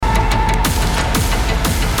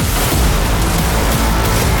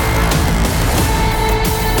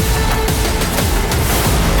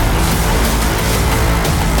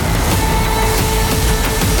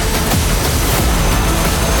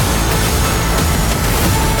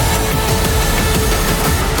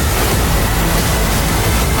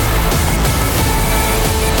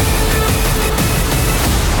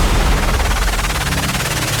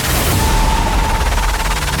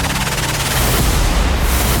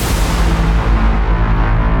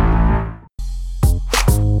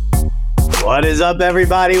What is up,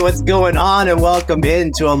 everybody? What's going on? And welcome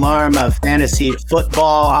into Alarm of Fantasy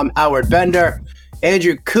Football. I'm Howard Bender,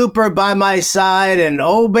 Andrew Cooper by my side, and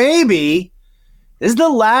oh baby, this is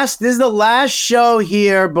the last show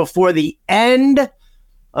here before the end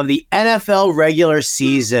of the NFL regular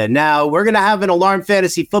season. Now, we're going to have an Alarm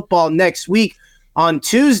Fantasy Football next week on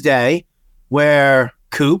Tuesday, where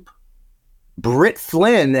Coop, Britt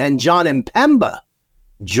Flynn, and John Impemba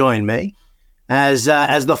join me as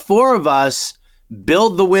the four of us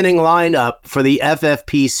build the winning lineup for the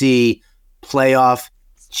FFPC playoff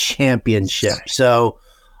championship. So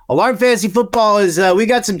Alarm Fantasy Football is we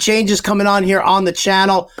got some changes coming on here on the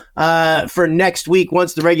channel for next week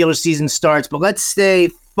once the regular season starts, but let's stay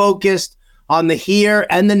focused on the here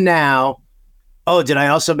and the now. Oh, did I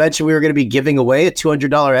also mention we were going to be giving away a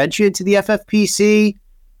 $200 entry into the FFPC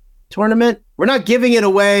tournament? We're not giving it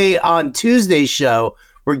away on Tuesday's show.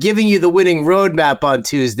 We're giving you the winning roadmap on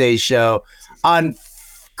Tuesday's show. On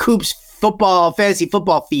Coop's fantasy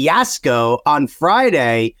football fiasco on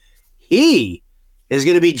Friday, he is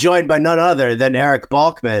going to be joined by none other than Eric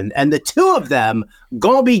Balkman. And the two of them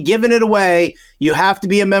going to be giving it away. You have to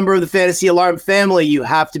be a member of the Fantasy Alarm family. You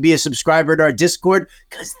have to be a subscriber to our Discord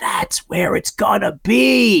because that's where it's going to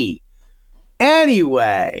be.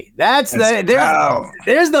 Anyway, there's the lead in,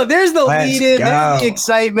 there's the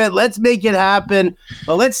excitement. Let's make it happen.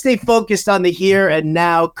 But let's stay focused on the here and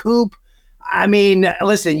now. Coop, I mean,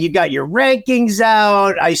 listen, you got your rankings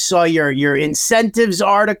out. I saw your incentives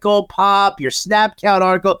article pop, your snap count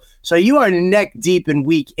article. So you are neck deep in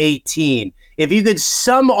week 18. If you could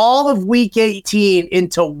sum all of week 18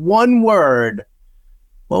 into one word,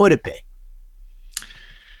 what would it be?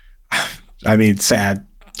 I mean, sad.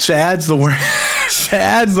 Sad's the word.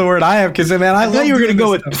 Sad's the word I have because, man, I thought you were going to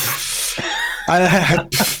go with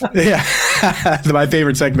yeah, my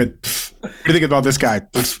favorite segment. What do you think about this guy?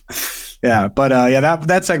 Yeah, but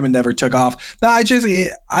that segment never took off. No,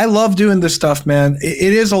 I love doing this stuff, man.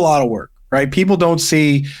 It is a lot of work, right? People don't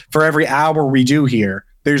see for every hour we do here,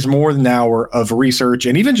 there's more than an hour of research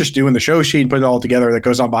and even just doing the show sheet and putting it all together that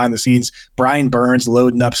goes on behind the scenes. Brian Burns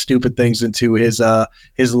loading up stupid things into his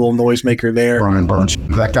little noisemaker there. Brian Burns,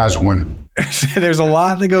 that guy's winning. There's a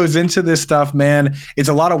lot that goes into this stuff, man. It's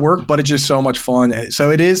a lot of work, but it's just so much fun.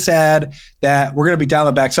 So it is sad that we're going to be down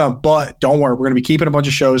the back some, but don't worry. We're going to be keeping a bunch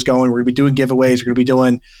of shows going. We're going to be doing giveaways. We're going to be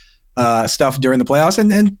doing stuff during the playoffs.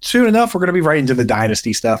 And soon enough, we're going to be right into the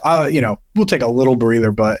dynasty stuff. We'll take a little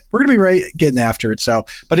breather, but we're going to be right getting after it. So,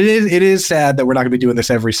 but it is sad that we're not going to be doing this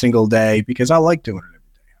every single day because I like doing it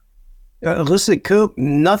every day. Listen, Coop,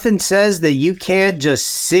 nothing says that you can't just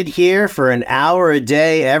sit here for an hour a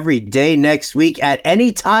day, every day next week at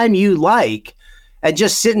any time you like and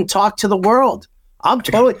just sit and talk to the world. I'm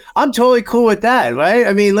totally cool with that, right?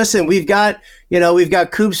 I mean, listen, we've got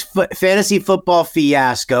Coop's fantasy football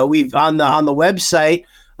fiasco. We've on the website,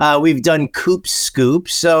 we've done Coop's Scoop.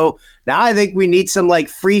 So now I think we need some like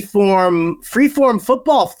freeform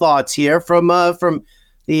football thoughts here from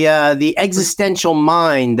the existential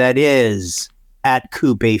mind that is at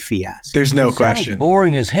Coop A Fiasco. There's no question.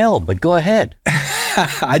 Boring as hell, but go ahead.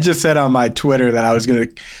 I just said on my Twitter that I was going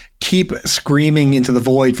to keep screaming into the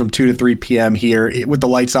void from 2 to 3 p.m. here with the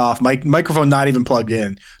lights off, microphone not even plugged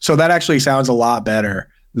in. So that actually sounds a lot better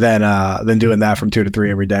than doing that from 2 to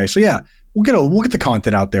 3 every day. So yeah, we'll get the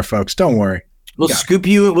content out there, folks. Don't worry. We'll scoop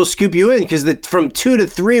you in because from 2 to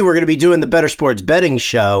 3 we're going to be doing the Better Sports Betting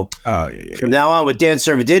Show. Oh yeah. From now on with Dan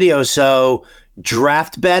Servadidio. So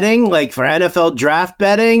draft betting, like for NFL draft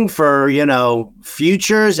betting, for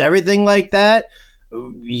futures, everything like that.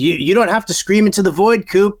 You don't have to scream into the void,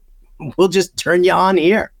 Coop. We'll just turn you on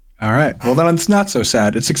here. All right. Well, then it's not so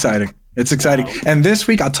sad. It's exciting. It's exciting. And this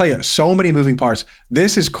week, I'll tell you, so many moving parts.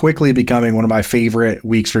 This is quickly becoming one of my favorite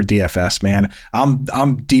weeks for DFS, man.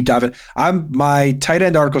 I'm deep diving. My tight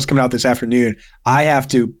end article is coming out this afternoon. I have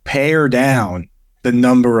to pare down the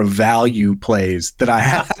number of value plays that I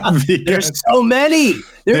have. There's so many.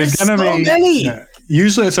 There's so many.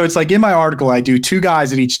 Usually, so it's like in my article, I do 2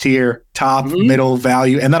 guys at each tier, top, middle,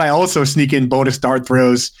 value, and then I also sneak in bonus dart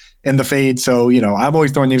throws and the fade. So, I'm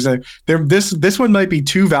always throwing names in there. This one might be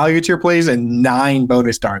 2 value tier plays and 9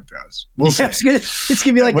 bonus dart throws. We'll see. It's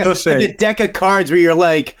gonna be like a deck of cards where you're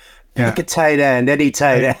like, pick a tight end, any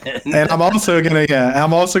tight end. And I'm also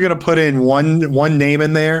gonna put in one name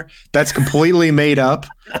in there that's completely made up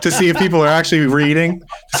to see if people are actually reading,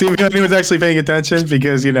 to see if anyone's actually paying attention,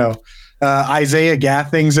 because Isaiah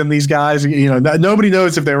Gathings and these guys, nobody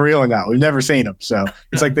knows if they're real or not. We've never seen them. So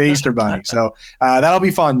it's like the Easter Bunny. So that'll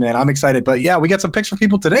be fun, man. I'm excited. But yeah, we got some picks for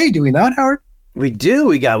people today, do we not, Howard? We do.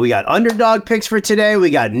 We got underdog picks for today. We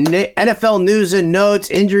got NFL news and notes,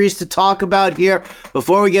 injuries to talk about here.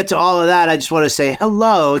 Before we get to all of that, I just want to say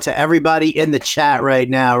hello to everybody in the chat right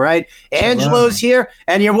now, right? Angelo's here,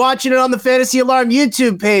 and you're watching it on the Fantasy Alarm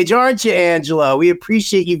YouTube page, aren't you, Angelo? We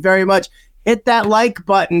appreciate you very much. Hit that like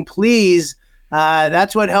button, please.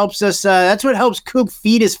 That's what helps us. That's what helps Coop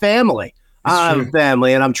feed his family.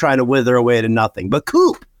 Family, and I'm trying to wither away to nothing. But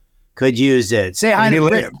Coop could use it. Say hi to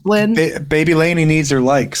Britt Flynn. Baby Laney needs her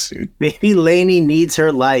likes, dude. Baby Laney needs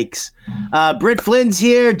her likes. Britt Flynn's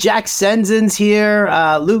here. Jack Senzen's here.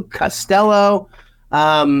 Luke Costello.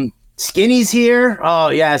 Skinny's here. Oh,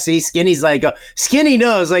 yeah. See, Skinny's like, Skinny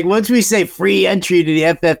knows. Like, once we say free entry to the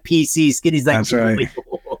FFPC, Skinny's like, that's right.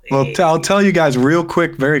 Well, I'll tell you guys real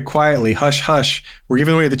quick, very quietly, hush, hush. We're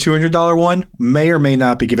giving away the $200 one. May or may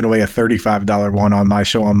not be giving away a $35 one on my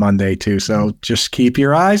show on Monday, too. So just keep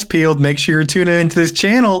your eyes peeled. Make sure you're tuning into this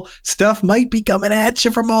channel. Stuff might be coming at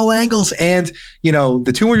you from all angles. And, you know,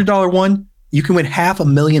 the $200 one, you can win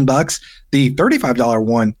 $500,000. The $35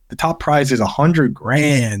 one, the top prize is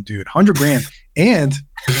 $100,000, dude. $100,000. And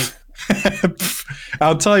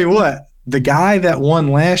I'll tell you what. The guy that won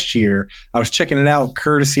last year, I was checking it out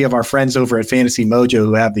courtesy of our friends over at Fantasy Mojo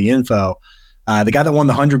who have the info. The guy that won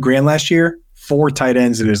the $100,000 last year, 4 tight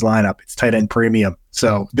ends in his lineup. It's tight end premium.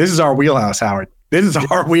 So this is our wheelhouse, Howard. This is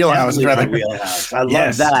our wheelhouse, brother. Wheelhouse. I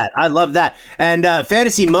love that. I love that. And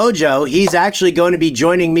Fantasy Mojo, he's actually going to be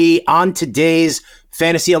joining me on today's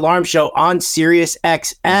Fantasy Alarm Show on Sirius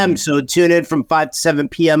XM. So tune in from 5 to 7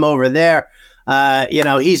 p.m. over there. You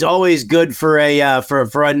know, he's always good for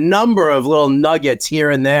a number of little nuggets here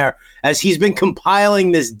and there, as he's been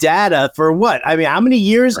compiling this data for what? I mean, how many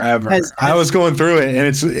years? Forever. I was going through it, and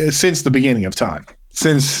it's since the beginning of time.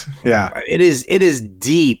 It is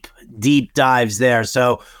deep dives there.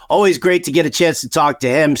 So always great to get a chance to talk to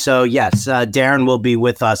him. So yes, Darren will be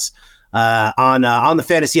with us on the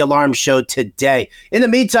Fantasy Alarm Show today. In the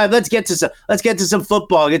meantime, let's get to some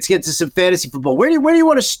football. Let's get to some fantasy football. Where do you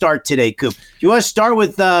want to start today, Coop? Do you want to start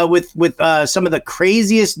with some of the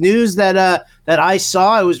craziest news that I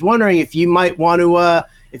saw? I was wondering if you might want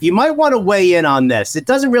to weigh in on this. It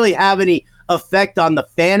doesn't really have any effect on the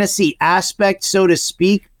fantasy aspect, so to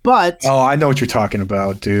speak. But I know what you're talking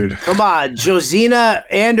about, dude. Come on, Josina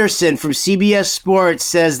Anderson from CBS Sports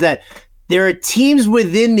says that there are teams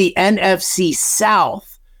within the NFC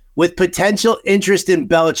South with potential interest in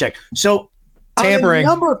Belichick. So tampering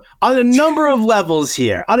on a number of levels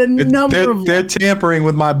here. They're tampering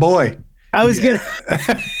with my boy. I was gonna.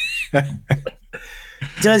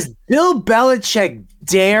 Does Bill Belichick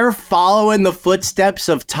dare follow in the footsteps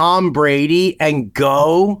of Tom Brady and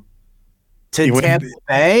go to Tampa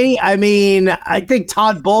Bay? I mean, I think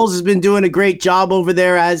Todd Bowles has been doing a great job over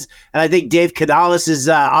there, and I think Dave Canales'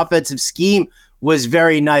 offensive scheme was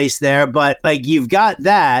very nice there. But like, you've got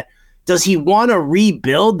that. Does he want to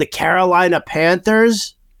rebuild the Carolina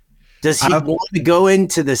Panthers? Does he want to go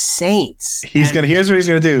into the Saints? Here's what he's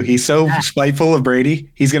gonna do. He's so spiteful of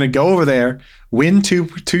Brady. He's gonna go over there, win two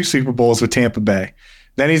Super Bowls with Tampa Bay.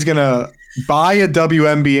 Then he's gonna buy a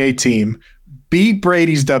WNBA team, beat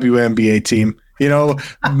Brady's WNBA team, you know,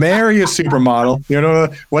 marry a supermodel, you know,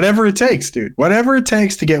 whatever it takes, dude. Whatever it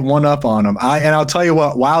takes to get one up on him. And I'll tell you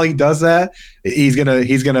what, while he does that, he's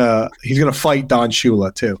gonna fight Don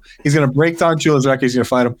Shula too. He's gonna break Don Shula's record. He's gonna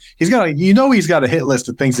fight him. He's got a hit list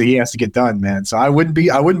of things that he has to get done, man. So I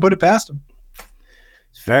wouldn't put it past him.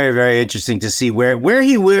 It's very, very interesting to see where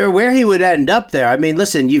he would end up there. I mean,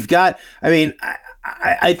 listen,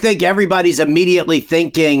 I think everybody's immediately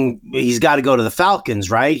thinking he's got to go to the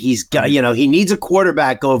Falcons, right? He's got, he needs a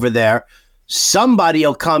quarterback over there. Somebody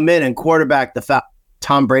will come in and quarterback the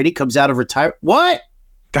Tom Brady comes out of retirement. What?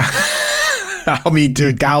 I mean,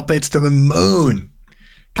 dude, Kyle Pitts to the moon.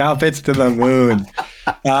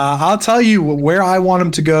 I'll tell you where I want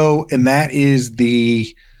him to go, and that is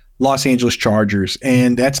the Los Angeles Chargers.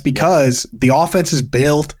 And that's because the offense is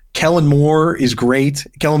built. Kellen Moore is great.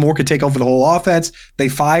 Kellen Moore could take over the whole offense. They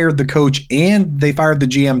fired the coach and they fired the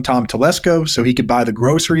GM, Tom Telesco, so he could buy the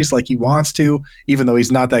groceries like he wants to, even though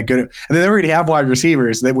he's not that good. And they already have wide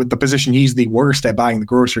receivers with the position he's the worst at buying the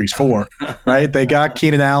groceries for, right? They got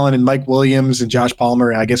Keenan Allen and Mike Williams and Josh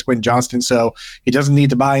Palmer and I guess Quentin Johnston, so he doesn't need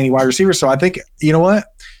to buy any wide receivers. So I think, you know what?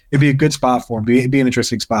 It'd be a good spot for him. It'd be an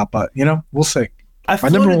interesting spot, but, we'll see. I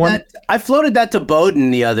floated that to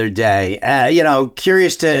Bowden the other day,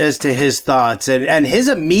 curious as to his thoughts. And his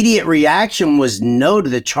immediate reaction was no to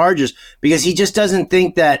the Chargers because he just doesn't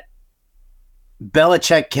think that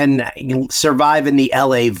Belichick can survive in the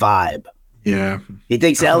LA vibe. Yeah. He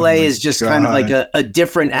thinks LA is just kind of like a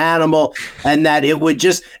different animal, and that it would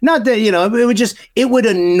just, not that, it would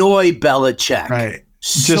annoy Belichick. Right.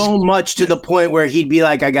 So much to the point where he'd be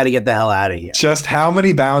like, I got to get the hell out of here. Just how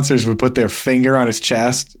many bouncers would put their finger on his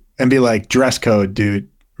chest and be like, dress code, dude.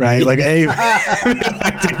 Right? Like, hey, you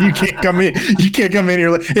can't come in. You can't come in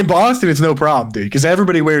here. In Boston, it's no problem, dude, because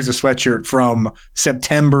everybody wears a sweatshirt from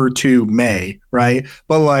September to May, right?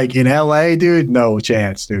 But like in LA, dude, no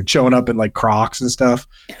chance, dude. Showing up in like Crocs and stuff.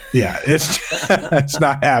 Yeah, it's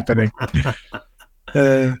not happening.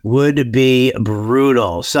 Would be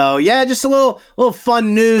brutal. So yeah, just a little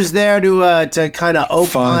fun news there to kind of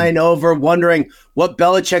opine over, wondering what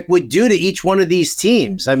Belichick would do to each one of these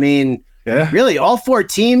teams. I mean, really, all four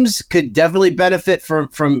teams could definitely benefit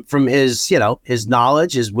from his his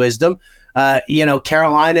knowledge, his wisdom.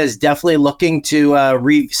 Carolina is definitely looking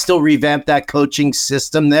to still revamp that coaching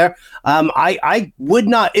system there. It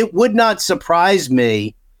would not surprise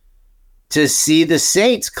me to see the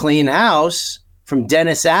Saints clean house from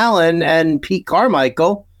Dennis Allen and Pete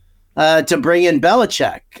Carmichael to bring in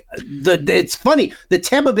Belichick. It's funny. The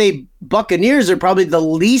Tampa Bay Buccaneers are probably the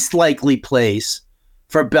least likely place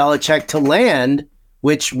for Belichick to land,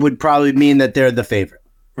 which would probably mean that they're the favorite.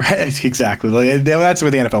 Right, exactly. That's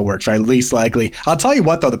where the NFL works, right? Least likely. I'll tell you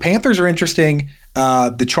what, though, the Panthers are interesting.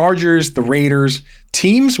 The Chargers, the Raiders,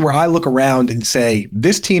 teams where I look around and say,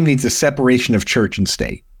 this team needs a separation of church and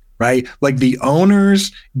state. Right? Like the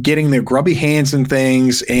owners getting their grubby hands in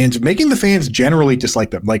things and making the fans generally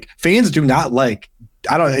dislike them. Like fans do not like,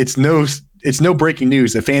 it's no breaking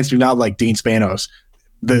news that fans do not like Dean Spanos,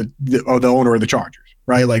 the owner of the Chargers,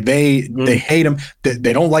 right? Like they hate him.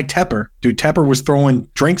 They don't like Tepper. Dude, Tepper was throwing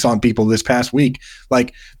drinks on people this past week.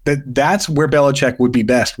 Like that's where Belichick would be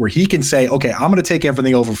best, where he can say, okay, I'm going to take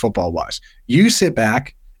everything over football wise. You sit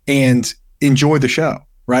back and enjoy the show.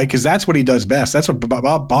 Right, because that's what he does best. That's what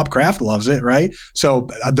Bob Kraft loves it, right? So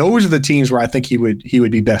those are the teams where I think he would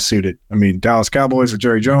be best suited. I mean, Dallas Cowboys or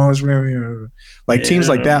Jerry Jones, like teams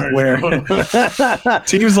like that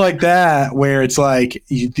where it's like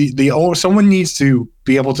someone needs to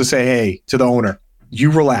be able to say, hey, to the owner, you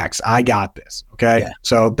relax, I got this. Okay, yeah.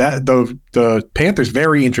 So that the Panthers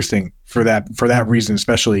very interesting for that reason,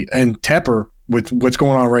 especially, and Tepper with what's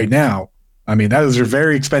going on right now. I mean, those are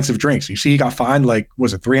very expensive drinks. You see, he got fined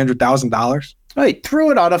was it $300,000? Oh, he threw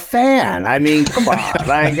it on a fan. I mean, come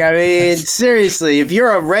on. Seriously, if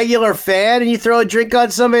you're a regular fan and you throw a drink on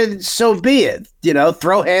somebody, so be it.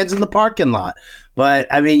 Throw hands in the parking lot. But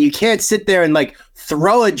I mean, you can't sit there and like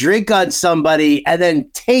throw a drink on somebody and then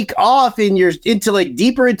take off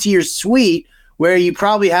deeper into your suite where you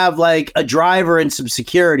probably have like a driver and some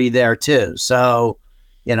security there too. So,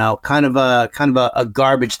 kind of a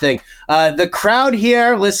garbage thing. The crowd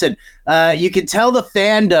here, listen, you can tell the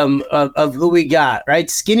fandom of who we got, right?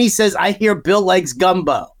 Skinny says, I hear Bill likes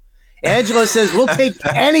gumbo. Angelo says, we'll take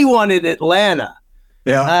anyone in Atlanta.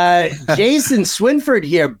 Yeah. Jason Swinford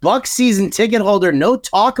here, Bucs season ticket holder. No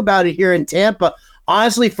talk about it here in Tampa.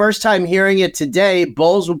 Honestly, first time hearing it today.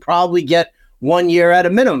 Bulls will probably get 1 year at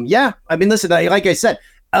a minimum. Yeah. I mean, listen, like I said,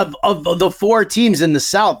 of the four teams in the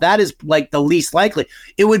South, that is like the least likely.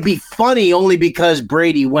 It would be funny only because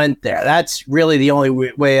Brady went there. That's really the only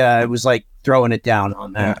way I was like throwing it down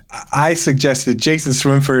on that. I suggested Jason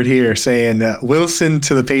Swinford here saying Wilson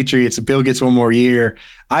to the Patriots, Bill gets 1 more year.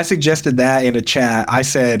 I suggested that in a chat. I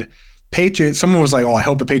said, Patriots, someone was like, oh, I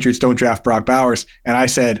hope the Patriots don't draft Brock Bowers. And I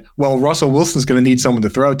said, well, Russell Wilson's going to need someone to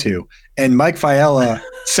throw to. And Mike Fiala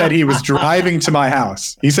said he was driving to my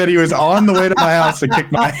house. He said he was on the way to my house to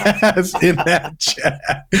kick my ass in that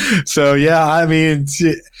chat. So, yeah, I mean,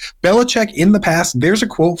 Belichick in the past, there's a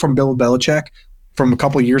quote from Bill Belichick from a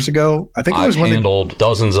couple of years ago. I think it was I've handled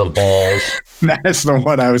dozens of balls. That's the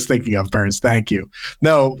one I was thinking of, Burns. Thank you.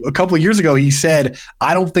 No, a couple of years ago, he said,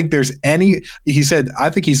 I don't think there's any – he said, I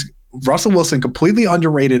think Russell Wilson, completely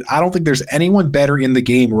underrated. I don't think there's anyone better in the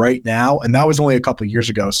game right now. And that was only a couple of years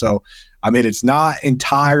ago. So, I mean, it's not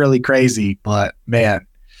entirely crazy, but man,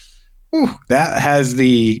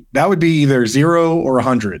 that would be either 0 or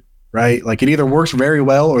 100, right? Like it either works very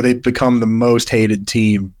well or they become the most hated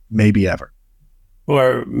team maybe ever.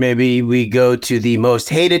 Or maybe we go to the most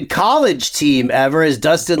hated college team ever, as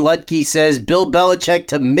Dustin Lutke says, Bill Belichick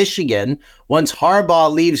to Michigan once Harbaugh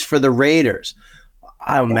leaves for the Raiders.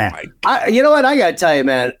 Oh, man. You know what? I got to tell you,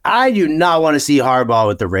 man, I do not want to see Harbaugh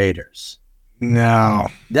with the Raiders. No.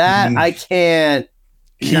 I can't.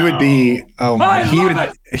 He would be,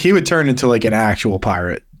 he would turn into like an actual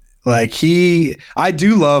pirate. Like I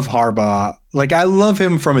do love Harbaugh. Like, I love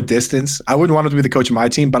him from a distance. I wouldn't want him to be the coach of my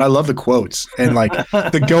team, but I love the quotes and like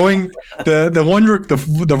the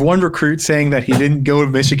one recruit saying that he didn't go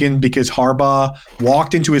to Michigan because Harbaugh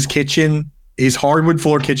walked into his kitchen, his hardwood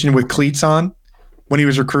floor kitchen with cleats on when he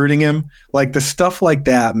was recruiting him. Like the stuff like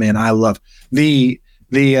that, man. I love the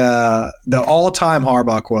all-time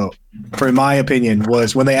Harbaugh quote, for in my opinion,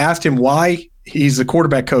 was when they asked him why he's the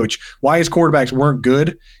quarterback coach, why his quarterbacks weren't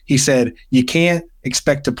good. He said, "You can't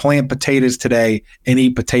expect to plant potatoes today and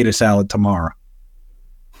eat potato salad tomorrow."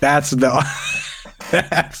 That's a good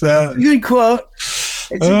quote.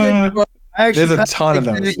 It's a good quote. There's a ton of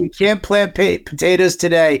those. You can't plant potatoes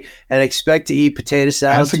today and expect to eat potato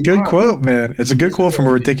salad. That's a good quote, man. It's a good quote from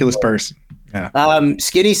a ridiculous person. Yeah.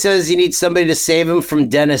 Skinny says he needs somebody to save him from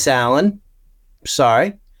Dennis Allen.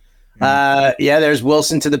 Sorry. There's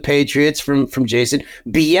Wilson to the Patriots from Jason.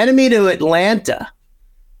 Bieniemy to Atlanta.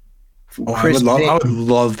 I would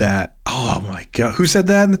love that. Oh my God. Who said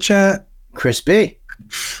that in the chat? Chris B.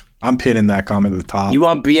 I'm pinning that comment at the top. You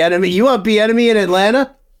want Bieniemy in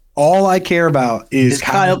Atlanta? All I care about is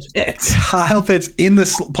Kyle Pitts. Kyle Pitts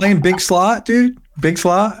playing big slot, dude. Big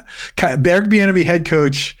slot. Eric Bieniemy head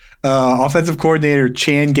coach, offensive coordinator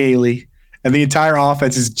Chan Gailey, and the entire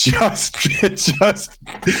offense is just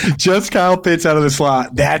Kyle Pitts out of the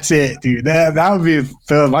slot. That's it, dude. That would be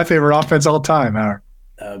my favorite offense all time, Howard.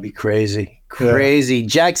 That would be crazy. Yeah.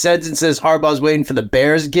 Jack Sensen says Harbaugh's waiting for the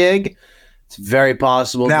Bears gig. It's very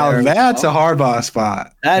possible. Now that's a Harbaugh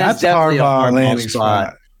spot. That's definitely a Harbaugh landing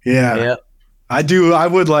spot. Yeah. Yep. I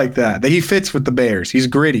would like that. He fits with the Bears. He's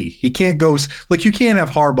gritty. He can't go like you can't have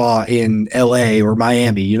Harbaugh in LA or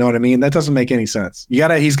Miami. You know what I mean? That doesn't make any sense.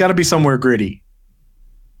 He's got to be somewhere gritty.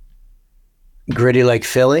 Gritty like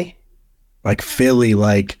Philly? Like Philly,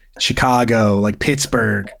 like Chicago, like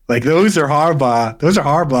Pittsburgh. Like those are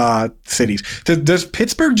Harbaugh cities. Does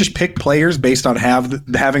Pittsburgh just pick players based on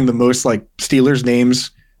having the most like Steelers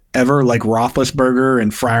names ever, like Roethlisberger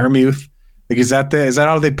and Freiermuth? Like is that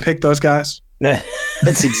how they pick those guys?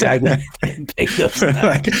 That's exactly pick those guys.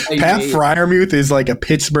 Like, Pat Freiermuth is like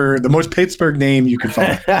the most Pittsburgh name you can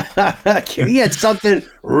find. He had something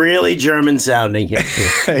really German sounding here.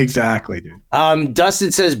 Exactly, dude.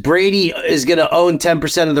 Dustin says Brady is going to own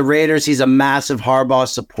 10% of the Raiders. He's a massive Harbaugh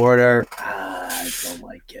supporter. I don't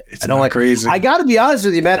like it. I don't like crazy. I got to be honest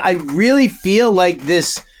with you, man. I really feel like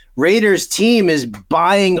this Raiders team is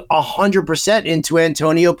buying 100% into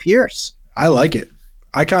Antonio Pierce. I like it.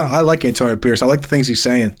 I like Antonio Pierce. I like the things he's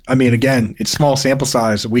saying. I mean, again, it's small sample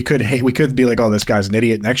size. We could be like, oh, this guy's an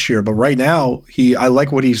idiot next year. But right now, I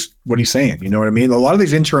like what he's saying. You know what I mean? A lot of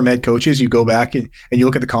these interim head coaches, you go back and you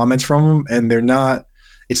look at the comments from them, and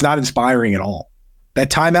it's not inspiring at all.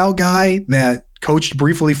 That timeout guy that coached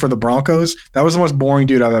briefly for the Broncos, that was the most boring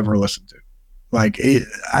dude I've ever listened to. Like,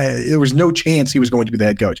 there was no chance he was going to be the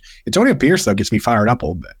head coach. Antonio Pierce, though, gets me fired up a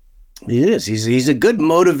little bit. He is. He's a good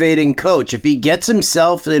motivating coach. If he gets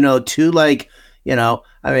himself, to improved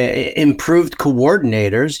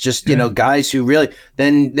coordinators, just, guys who really,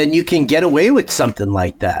 then you can get away with something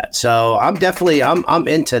like that. So I'm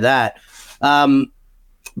into that.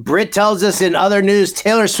 Britt tells us in other news,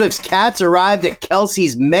 Taylor Swift's cats arrived at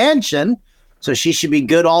Kelsey's mansion. So she should be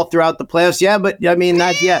good all throughout the playoffs. Yeah, but I mean,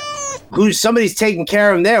 not yet. Somebody's taking care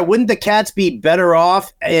of them there. Wouldn't the cats be better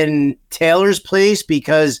off in Taylor's place?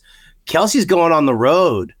 Because Kelsey's going on the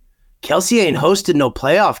road. Kelsey ain't hosted no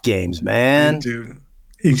playoff games, man. Dude,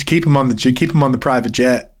 keep him on the private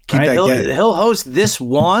jet. He'll host this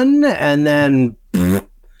one, and then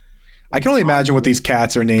I can only imagine what these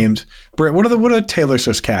cats are named. Britt, what are Taylor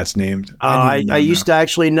Swift's cats named? I used to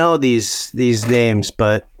actually know these names,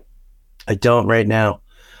 but I don't right now.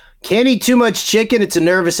 Can't eat too much chicken. It's a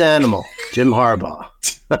nervous animal. Jim Harbaugh.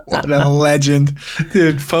 What a legend.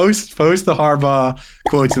 Dude, post the Harbaugh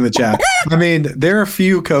quotes in the chat. I mean, there are a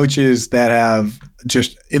few coaches that have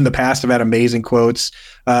just in the past have had amazing quotes.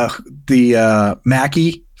 The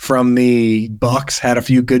Mackey from the Bucks had a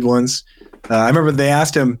few good ones. I remember they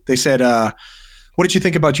asked him, they said, what did you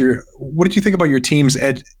think about your team's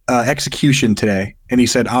execution today? And he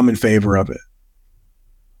said, I'm in favor of it.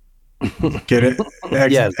 Get it?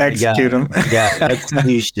 Execute them. Yeah,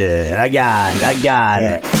 execution. I got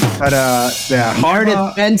it. But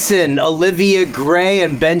Meredith Benson, Olivia Gray,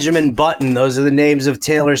 and Benjamin Button. Those are the names of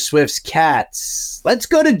Taylor Swift's cats. Let's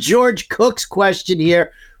go to George Cook's question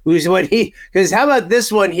here. Because how about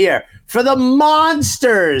this one here? For the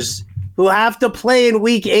monsters who have to play in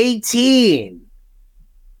week 18,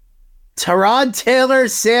 Tyrod Taylor,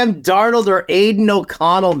 Sam Darnold, or Aiden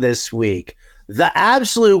O'Connell this week. The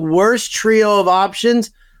absolute worst trio of options.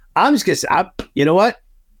 I'm just going to say, you know what?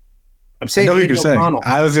 I'm I saying know who Aiden you're saying. O'Connell.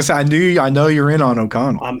 I know you're in on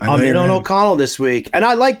O'Connell. I'm I know in you're on O'Connell this week. And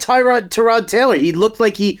I like Tyrod Taylor. He looked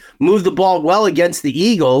like he moved the ball well against the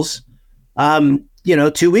Eagles, 2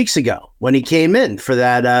 weeks ago when he came in for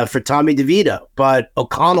that for Tommy DeVito. But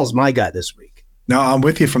O'Connell's my guy this week. No, I'm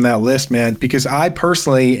with you from that list, man, because I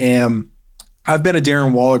personally I've been a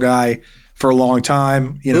Darren Waller guy for a long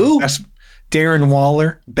time. Who? Darren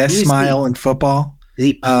Waller, best Who's smile in football. Did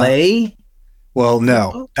he play? Well,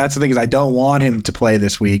 no, that's the thing is I don't want him to play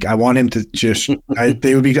this week. I want him to just. I think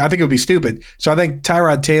it would be stupid. So I think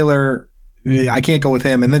Tyrod Taylor. I can't go with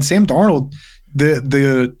him. And then Sam Darnold.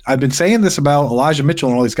 I've been saying this about Elijah Mitchell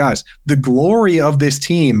and all these guys. The glory of this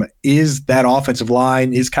team is that offensive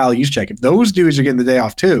line. Is Kyle Juszczyk. If those dudes are getting the day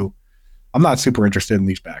off too, I'm not super interested in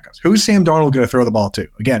these backups. Who's Sam Darnold going to throw the ball to?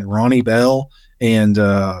 Again, Ronnie Bell and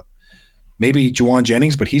maybe Juwan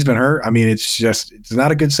Jennings, but he's been hurt. I mean, it's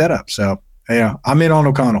not a good setup. So. Yeah, I'm in on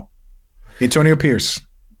O'Connell. Antonio Pierce.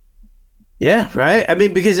 Yeah, right. I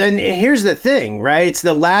mean, and here's the thing, right? It's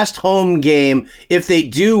the last home game. If they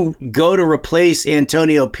do go to replace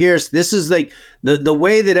Antonio Pierce, this is like the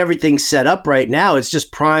way that everything's set up right now. It's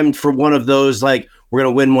just primed for one of those, like, we're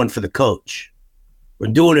going to win one for the coach.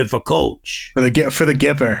 We're doing it for coach. For the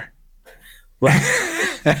Gipper. Well,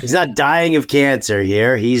 he's not dying of cancer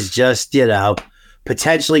here. He's just,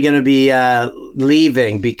 potentially going to be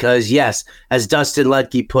leaving because, yes, as Dustin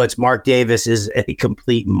Letke puts, Mark Davis is a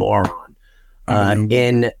complete moron.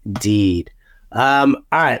 Indeed. All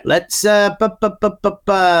right, let's Harbaugh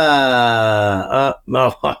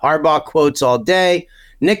quotes all day.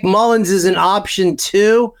 Nick Mullins is an option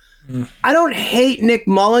too. I don't hate Nick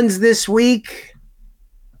Mullins this week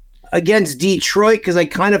against Detroit because I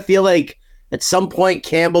kind of feel like at some point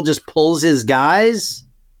Campbell just pulls his guys.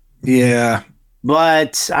 Yeah.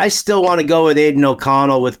 But I still want to go with Aiden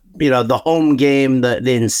O'Connell with, the home game,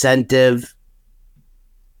 the incentive.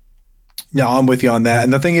 No, I'm with you on that.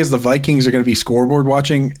 And the thing is, the Vikings are going to be scoreboard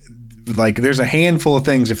watching. Like, there's a handful of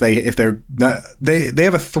things if they're not, they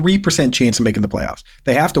have a 3% chance of making the playoffs.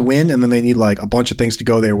 They have to win, and then they need like a bunch of things to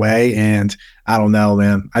go their way. And I don't know,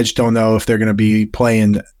 man. I just don't know if they're going to be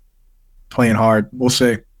playing hard. We'll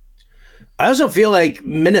see. I also feel like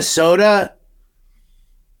Minnesota.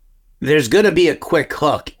 There's going to be a quick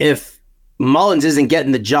hook if Mullins isn't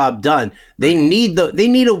getting the job done. They need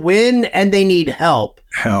a win and they need help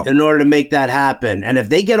in order to make that happen. And if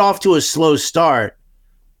they get off to a slow start,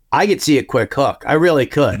 I could see a quick hook. I really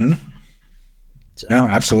could. Mm-hmm. So. No,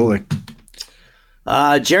 absolutely.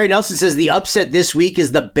 Jerry Nelson says the upset this week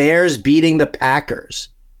is the Bears beating the Packers.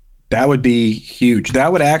 That would be huge.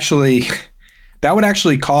 That would actually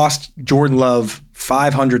cost Jordan Love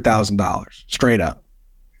 $500,000 straight up.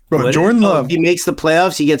 Bro, Jordan Love. If he makes the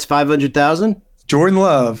playoffs, he gets $500,000. Jordan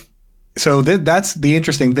Love. So that's the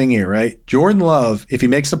interesting thing here, right? Jordan Love, if he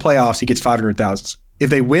makes the playoffs, he gets $500,000. If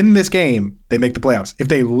they win this game, they make the playoffs. If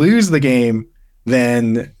they lose the game,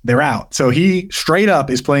 then they're out. So he straight up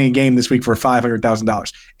is playing a game this week for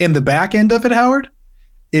 $500,000. And the back end of it, Howard,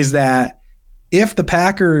 is that if the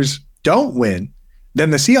Packers don't win, then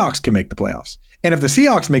the Seahawks can make the playoffs. And if the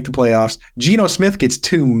Seahawks make the playoffs, Geno Smith gets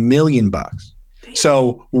 $2 million.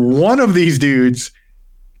 So one of these dudes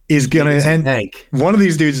is going to end. One of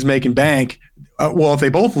these dudes is making bank. Well, if they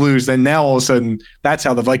both lose, then now all of a sudden that's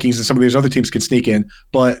how the Vikings and some of these other teams can sneak in.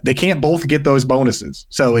 But they can't both get those bonuses.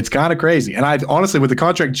 So it's kind of crazy. And I honestly, with the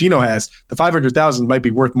contract Geno has, the $500,000 might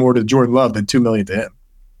be worth more to Jordan Love than $2 million to him.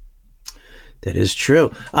 That is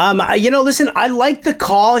true. Listen, I like the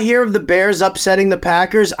call here of the Bears upsetting the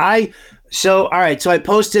Packers. So I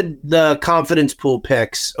posted the confidence pool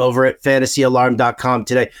picks over at fantasyalarm.com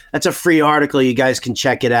today. That's a free article. You guys can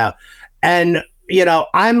check it out. And,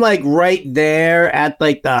 I'm like right there at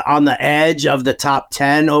like on the edge of the top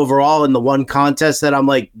 10 overall in the one contest that I'm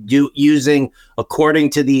like using according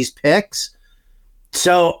to these picks.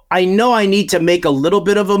 So I know I need to make a little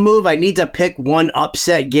bit of a move. I need to pick one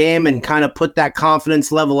upset game and kind of put that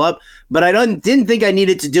confidence level up. But I didn't think I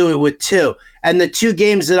needed to do it with two. And the two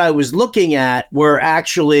games that I was looking at were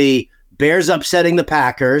actually Bears upsetting the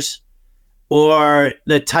Packers or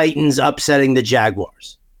the Titans upsetting the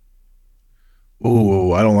Jaguars.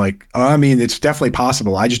 Ooh, it's definitely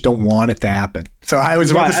possible. I just don't want it to happen. So I was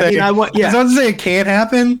about to say, I was about to say it can't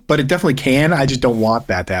happen, but it definitely can. I just don't want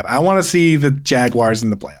that to happen. I want to see the Jaguars in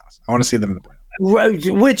the playoffs. I want to see them in the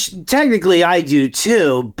playoffs. Which technically I do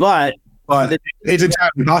too, but it's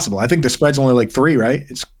entirely possible. I think the spread's only like 3, right?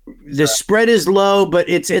 The spread is low, but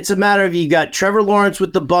it's a matter of you got Trevor Lawrence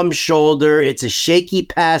with the bum shoulder. It's a shaky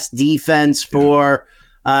pass defense for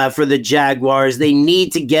for the Jaguars. They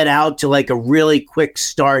need to get out to like a really quick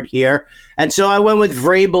start here. And so I went with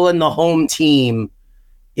Vrabel and the home team,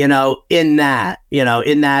 in that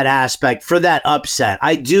aspect for that upset.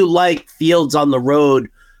 I do like Fields on the road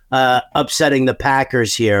upsetting the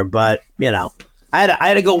Packers here, but I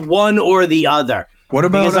had to go one or the other. What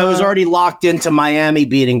about because I was already locked into Miami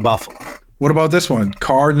beating Buffalo. What about this one?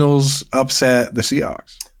 Cardinals upset the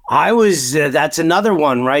Seahawks. That's another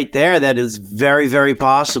one right there that is very, very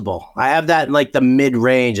possible. I have that in like the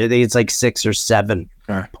mid-range. I think it's like 6 or 7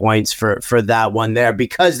 points for that one there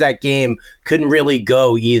because that game couldn't really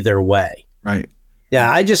go either way. Right.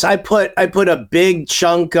 Yeah, I put a big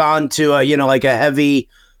chunk onto like a heavy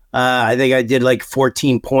I think I did like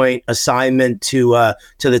 14-point assignment to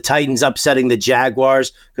the Titans upsetting the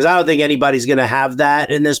Jaguars because I don't think anybody's going to have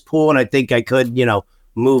that in this pool, and I think I could,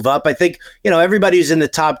 move up. I think, everybody who's in the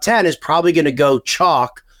top 10 is probably going to go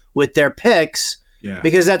chalk with their picks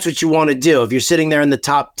because that's what you want to do. If you're sitting there in the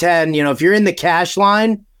top 10, if you're in the cash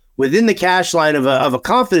line, within the cash line of a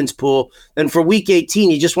confidence pool, then for week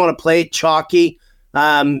 18, you just want to play it chalky,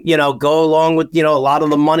 go along with, a lot of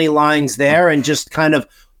the money lines there and just kind of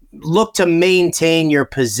look to maintain your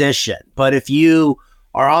position. But if you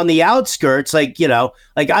are on the outskirts,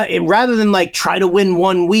 rather than like try to win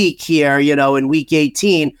 1 week here, in week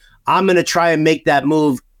 18, I'm going to try and make that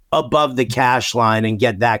move above the cash line and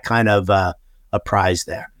get that kind of a prize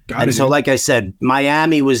there. So like I said,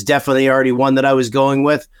 Miami was definitely already one that I was going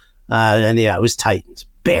with. It was Titans.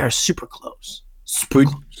 Bears, super close.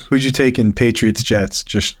 Who'd you take in Patriots Jets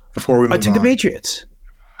just before we move on? I took the Patriots.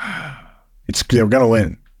 They're going to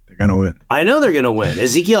win. They're going to win. I know they're going to win.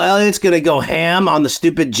 Ezekiel Elliott's going to go ham on the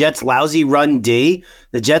stupid Jets' lousy run D.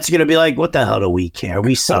 The Jets are going to be like, what the hell do we care?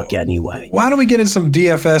 We suck anyway. Why don't we get in some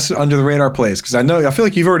DFS under the radar plays? Because I feel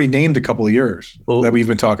like you've already named a couple of yours that we've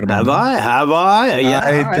been talking about. Have I? Yeah,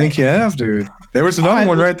 I think you have, dude. There was another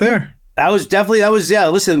one right there.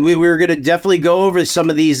 Listen, we were going to definitely go over some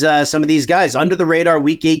of these guys under the radar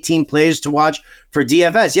week 18 players to watch for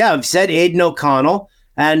DFS. Yeah, I've said Aiden O'Connell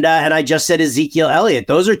and I just said Ezekiel Elliott.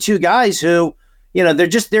 Those are two guys who,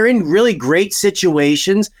 they're in really great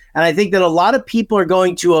situations. And I think that a lot of people are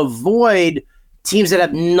going to avoid teams that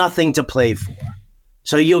have nothing to play for.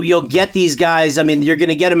 So you'll get these guys. I mean, you're going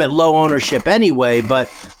to get them at low ownership anyway,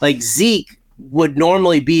 but like Zeke would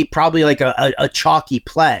normally be probably like a chalky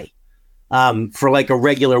play. For like a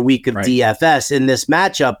regular week of DFS in this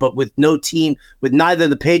matchup, but with with neither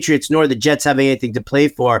the Patriots nor the Jets having anything to play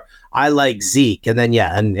for, I like Zeke. And then,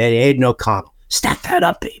 and Aiden O'Connell. Stack that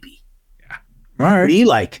up, baby. Yeah. All right. What do you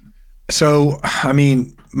like? So, I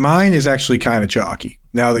mean, mine is actually kind of chalky.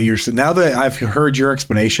 Now that I've heard your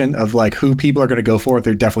explanation of like who people are going to go for,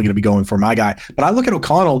 they're definitely going to be going for my guy. But I look at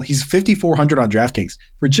O'Connell, he's 5,400 on DraftKings.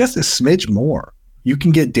 For just a smidge more, you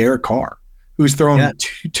can get Derek Carr, who's thrown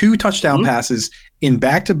two touchdown passes in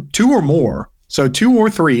back to 2 or more. So 2 or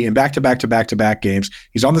 3 in back-to-back games.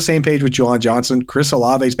 He's on the same page with Juwan Johnson. Chris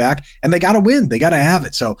Olave's back, and they got to win. They got to have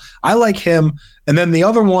it. So I like him. And then the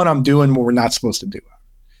other one I'm doing what we're not supposed to do.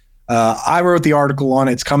 I wrote the article on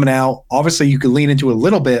it. It's coming out. Obviously, you can lean into it a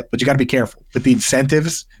little bit, but you got to be careful with the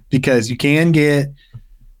incentives because you can get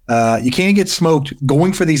smoked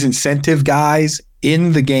going for these incentive guys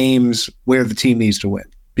in the games where the team needs to win.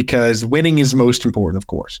 Because winning is most important, of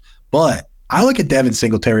course. But I look at Devin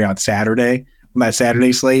Singletary on Saturday, my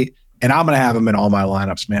Saturday slate, and I'm going to have him in all my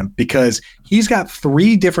lineups, man, because he's got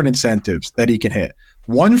 3 different incentives that he can hit.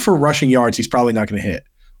 One for rushing yards, he's probably not going to hit.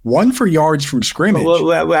 One for yards from scrimmage.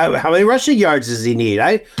 How many rushing yards does he need?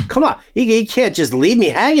 Come on. He can't just leave me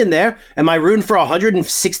hanging there. Am I rooting for a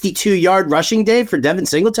 162-yard rushing day for Devin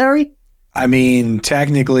Singletary? I mean,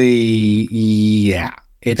 technically, yeah.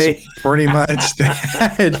 It's pretty much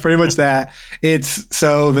that. It's pretty much that.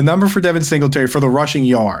 So the number for Devin Singletary for the rushing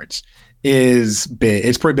yards is big.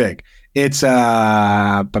 It's pretty big. It's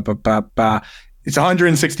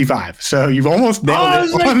 165. So you've almost nailed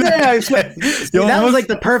it. That was like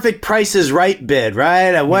the perfect Price is Right bid,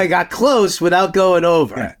 right? I got close without going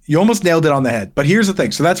over. Yeah, you almost nailed it on the head. But here's the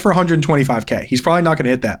thing. So that's for 125K. He's probably not going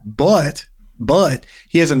to hit that. But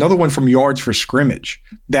he has another one from yards for scrimmage.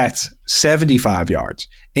 That's 75 yards.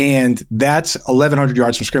 And that's 1,100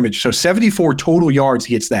 yards from scrimmage. So 74 total yards,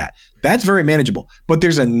 he hits that. That's very manageable. But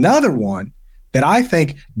there's another one that I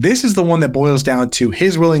think this is the one that boils down to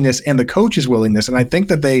his willingness and the coach's willingness. And I think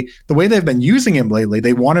that the way they've been using him lately,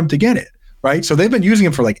 they want him to get it, right? So they've been using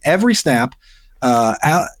him for like every snap.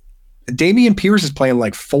 Dameon Pierce is playing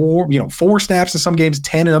like 4 snaps in some games,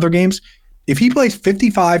 10 in other games. If he plays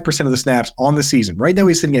 55% of the snaps on the season, right now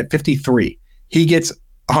he's sitting at 53, he gets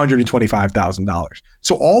 $125,000.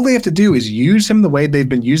 So all they have to do is use him the way they've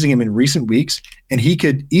been using him in recent weeks, and he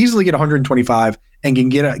could easily get 125 and can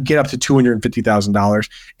get up to $250,000.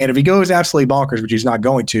 And if he goes absolutely bonkers, which he's not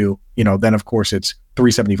going to, then of course it's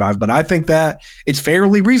 375. But I think that it's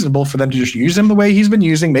fairly reasonable for them to just use him the way he's been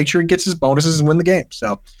using, make sure he gets his bonuses and win the game.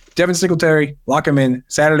 So Devin Singletary, lock him in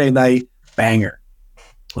Saturday night, banger.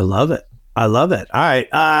 I love it. All right.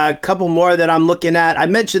 A couple more that I'm looking at. I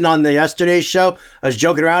mentioned on the yesterday's show, I was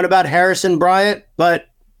joking around about Harrison Bryant, but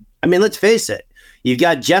I mean, let's face it. You've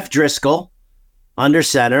got Jeff Driscoll under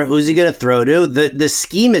center. Who's he going to throw to? The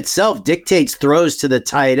scheme itself dictates throws to the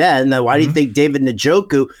tight end. Why do you think David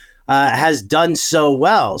Njoku has done so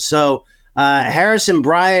well? So Harrison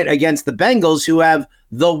Bryant against the Bengals, who have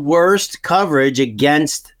the worst coverage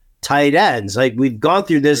against tight ends. Like, we've gone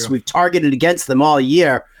through this, we've targeted against them all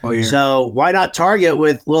year. So why not target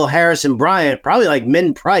with Will Harrison Bryant? Probably like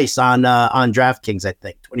min price on DraftKings, I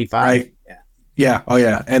think 25. Right. Yeah. Oh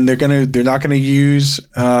yeah. And they're not gonna use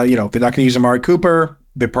they're not gonna use Amari Cooper.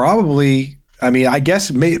 They probably. I mean, I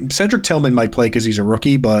guess Cedric Tillman might play because he's a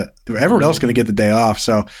rookie, but everyone else is going to get the day off.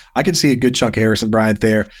 So I can see a good chunk of Harrison Bryant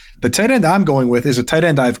there. The tight end I'm going with is a tight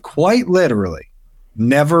end I've quite literally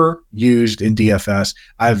never used in DFS.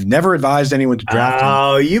 I've never advised anyone to draft him.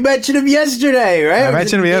 Oh, you mentioned him yesterday, right? I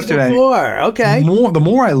mentioned him yesterday. Before. Okay. The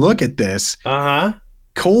more I look at this,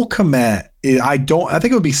 Cole Kmet, I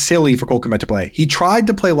think it would be silly for Cole Kmet to play. He tried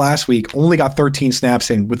to play last week, only got 13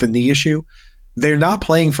 snaps in with a knee issue. They're not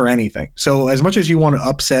playing for anything. So as much as you want to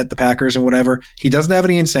upset the Packers and whatever, he doesn't have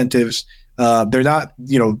any incentives. They're not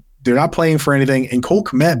playing for anything. And Cole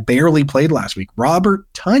Kmet barely played last week. Robert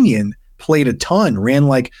Tonyan played a ton, ran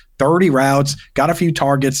like 30 routes, got a few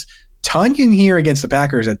targets. Tonyan here against the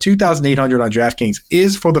Packers at 2,800 on DraftKings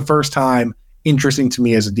is for the first time interesting to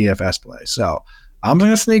me as a DFS play. So I'm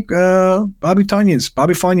going to sneak Bobby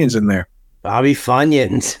Funyuns in there. Bobby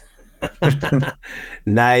Funyuns.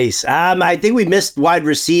 Nice. I think we missed wide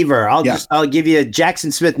receiver. I'll give you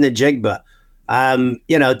Jackson Smith-Njigba.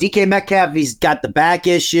 DK Metcalf, he's got the back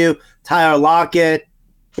issue. Tyler Lockett.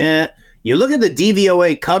 You look at the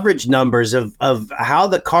DVOA coverage numbers of how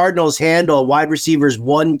the Cardinals handle wide receivers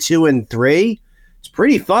 1, 2, and 3. It's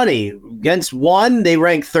pretty funny. Against 1, they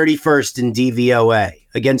rank 31st in DVOA.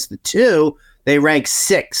 Against the 2, they rank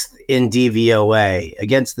 6th in DVOA.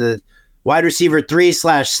 Against the wide receiver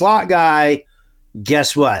 3/slot guy,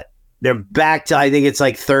 guess what? They're back to, I think it's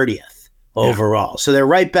like 30th overall. So they're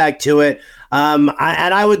right back to it.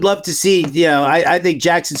 I would love to see, I think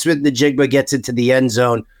Jackson Smith-Njigba gets into the end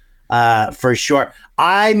zone for sure.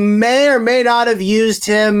 I may or may not have used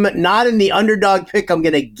him, not in the underdog pick I'm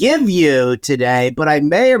going to give you today, but I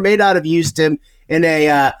may or may not have used him in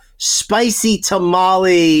a spicy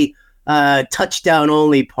tamale touchdown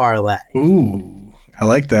only parlay. Ooh. I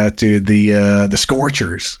like that, dude. The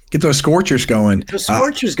Scorchers. Get those Scorchers going. The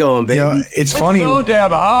Scorchers going, baby. It's funny. So damn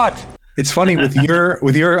hot. It's funny with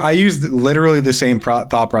your. I used literally the same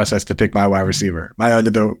thought process to pick my wide receiver, my under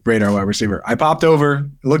the radar wide receiver. I popped over,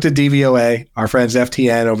 looked at DVOA, our friends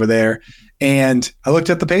FTN over there, and I looked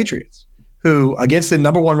at the Patriots, who against the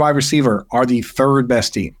number 1 wide receiver are the 3rd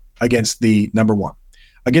best team against the number 1.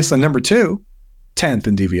 Against the number 2, 10th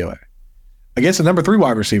in DVOA. Against the number 3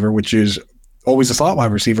 wide receiver, which is always a slot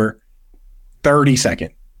wide receiver,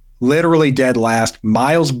 32nd, literally dead last.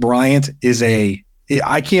 Miles Bryant is he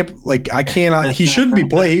shouldn't be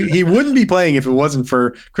playing. He wouldn't be playing if it wasn't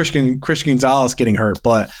for Christian Gonzalez getting hurt.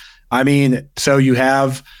 But I mean, so you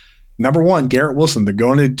have number 1, Garrett Wilson. They're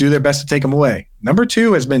going to do their best to take him away. Number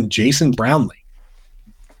 2 has been Jason Brownlee.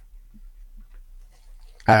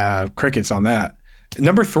 Crickets on that.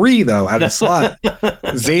 Number 3, though, out of the slot,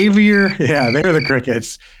 Xavier. Yeah, they're the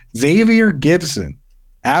crickets. Xavier Gibson,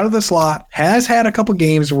 out of the slot, has had a couple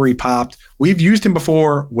games where he popped. We've used him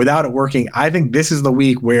before without it working. I think this is the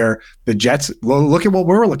week where the Jets look at what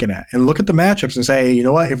we're looking at and look at the matchups and say, you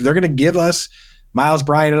know what, if they're going to give us Miles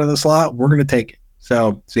Bryant out of the slot, we're going to take it.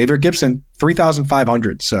 So Xavier Gibson,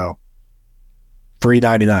 3,500. So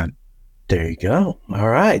 $3.99. There you go. All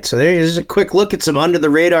right. So there's a quick look at some under the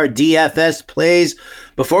radar DFS plays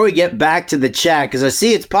before we get back to the chat, because I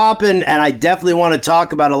see it's popping and I definitely want to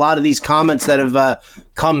talk about a lot of these comments that have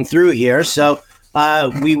come through here. So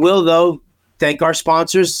we will, though, thank our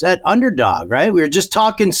sponsors at Underdog, right? We were just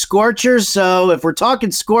talking Scorchers. So if we're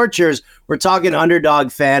talking Scorchers, we're talking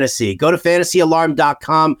Underdog Fantasy. Go to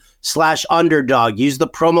fantasyalarm.com/underdog. Use the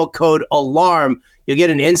promo code ALARM. You'll get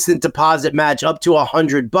an instant deposit match up to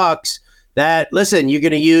 $100. That, listen, you're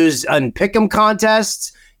going to use on pick'em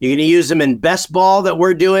contests. You're going to use them in best ball that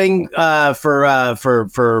we're doing for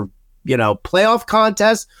playoff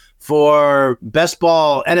contests, for best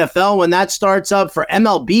ball NFL when that starts up, for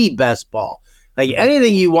MLB best ball. Like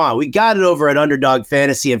anything you want, we got it over at Underdog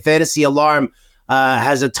Fantasy, and Fantasy Alarm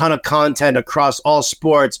has a ton of content across all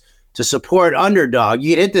sports to support Underdog.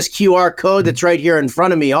 You can hit this QR code that's right here in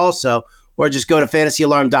front of me also, or just go to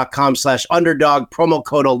fantasyalarm.com/underdog, promo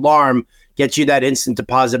code alarm, get you that instant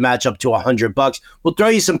deposit match up to $100. We'll throw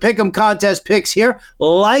you some pick'em contest picks here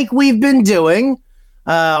like we've been doing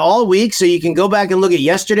all week. So you can go back and look at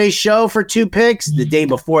yesterday's show for 2 picks. The day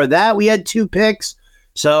before that, we had 2 picks.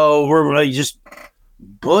 So we're just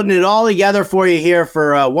putting it all together for you here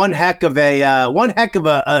for one heck of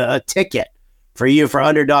a ticket for you for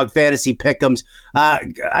Underdog Fantasy Pick'ems.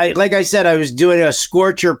 Like I said, I was doing a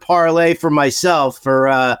Scorcher parlay for myself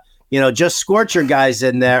for just Scorcher guys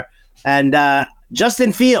in there, and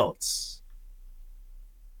Justin Fields.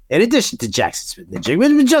 In addition to Jackson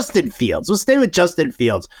Smith-Njigba, Justin Fields. We'll stay with Justin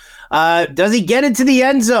Fields. Does he get into the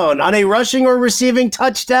end zone on a rushing or receiving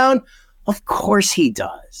touchdown? Of course he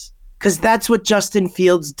does, because that's what Justin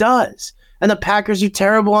Fields does. And the Packers are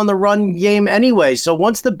terrible on the run game anyway. So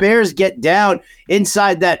once the Bears get down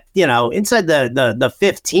inside that, inside the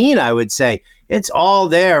 15, I would say, it's all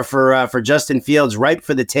there for Justin Fields, ripe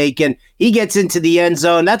for the taking. He gets into the end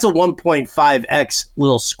zone. That's a 1.5x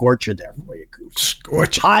little scorcher there for you, Coop.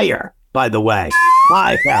 Scorcher. Higher, by the way.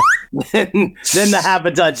 Higher than the half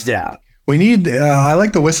a touchdown. We need. I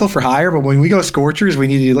like the whistle for higher, but when we go scorchers, we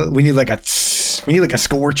need like a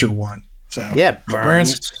scorcher one. So yeah,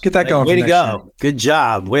 Burns, get that going. Way to go! Year. Good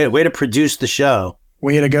job. Way to produce the show.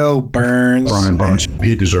 Way to go, Burns. Brian Burns.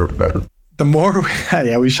 He deserved better. The more,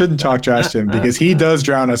 we shouldn't talk trash to him because he does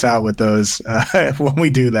drown us out with those when we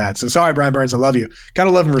do that. So sorry, Brian Burns. I love you.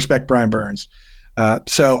 Gotta love and respect Brian Burns.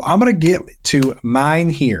 So I'm gonna get to mine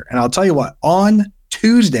here, and I'll tell you what. On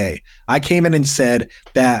Tuesday, I came in and said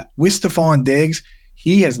that with Stephon Diggs,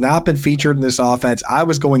 he has not been featured in this offense. I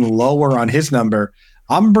was going lower on his number.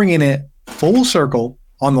 I'm bringing it full circle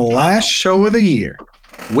on the last show of the year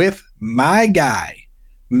with my guy,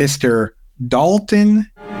 Mr. Dalton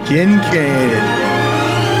Kincaid.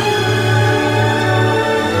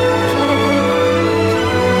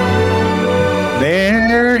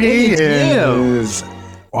 There he is.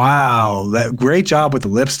 Wow, that great job with the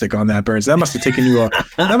lipstick on that, Burns. That must have taken you a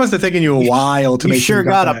while to make sure you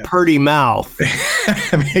got a purty mouth.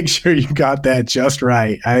 Make sure you got that just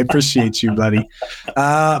right. I appreciate you, buddy.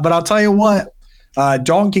 But I'll tell you what,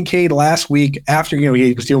 Dalton Kincaid last week, after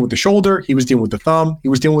he was dealing with the shoulder, he was dealing with the thumb, he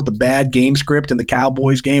was dealing with the bad game script in the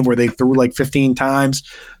Cowboys game where they threw like 15 times.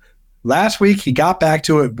 Last week, he got back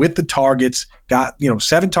to it with the targets, got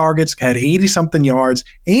 7 targets, had 80-something yards,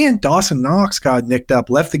 and Dawson Knox got nicked up,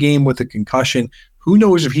 left the game with a concussion. Who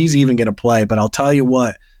knows if he's even going to play, but I'll tell you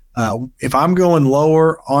what, if I'm going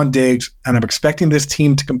lower on Diggs and I'm expecting this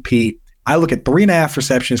team to compete, I look at 3.5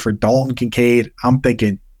 receptions for Dalton Kincaid. I'm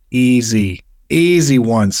thinking easy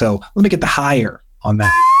one. So let me get the higher on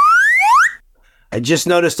that. I just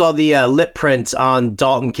noticed all the lip prints on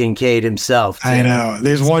Dalton Kincaid himself. Too. I know.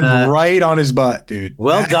 There's one right on his butt, dude.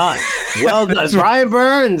 Well done. Well done. Brian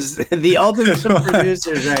Burns, the ultimate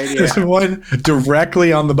producers right here. There's one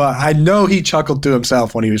directly on the butt. I know he chuckled to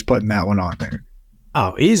himself when he was putting that one on there.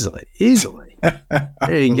 Oh, easily. There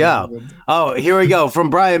you go. Oh, here we go. From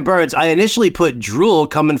Brian Burns. I initially put drool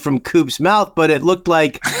coming from Coop's mouth, but it looked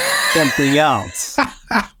like something else.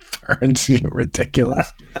 Burns, you're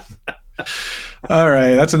ridiculous. All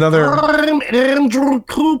right, that's another. I'm Andrew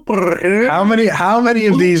Cooper. How many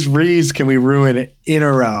of these reads can we ruin in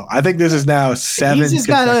a row? I think this is now 7.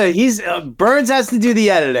 Burns has to do the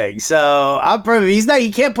editing, so I'm probably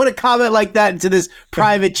he can't put a comment like that into this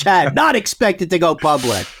private chat. Not expected to go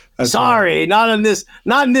public. Sorry, right. not in this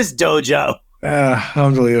dojo.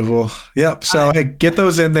 Unbelievable. Yep. So hey, get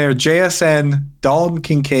those in there. JSN Dalton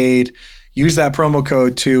Kincaid. Use that promo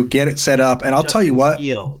code to get it set up. And I'll tell you what,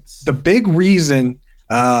 the big reason,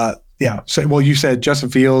 you said Justin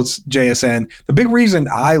Fields, JSN. The big reason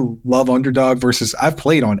I love Underdog versus I've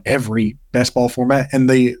played on every best ball format, and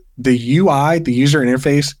the UI, the user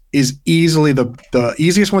interface, is easily the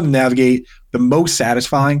easiest one to navigate, the most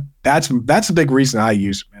satisfying. That's the big reason I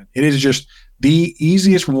use it, man. It is just the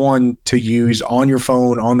easiest one to use on your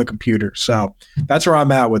phone, on the computer. So that's where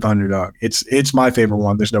I'm at with Underdog. It's my favorite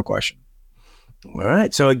one. There's no question. All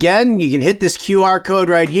right. So again, you can hit this QR code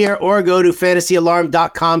right here or go to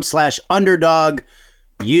fantasyalarm.com/underdog.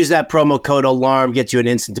 Use that promo code ALARM, gets you an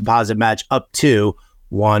instant deposit match up to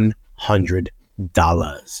 $100.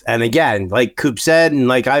 And again, like Coop said, and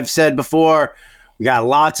like I've said before, we got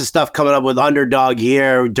lots of stuff coming up with Underdog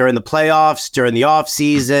here during the playoffs, during the off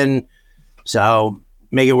season. So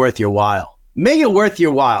make it worth your while. Make it worth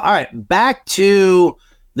your while. All right, back to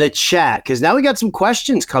the chat, because now we got some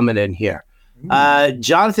questions coming in here.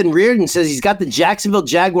 Jonathan Reardon says he's got the Jacksonville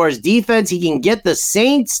Jaguars defense. He can get the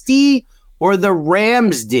Saints D or the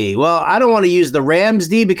Rams D. Well, I don't want to use the Rams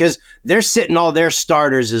D because they're sitting all their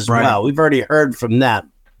starters as well. We've already heard from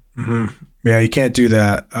them. Mm-hmm. Yeah, you can't do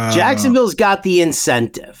that. Jacksonville's got the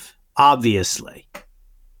incentive, obviously.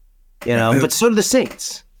 But so do the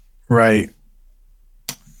Saints. Right.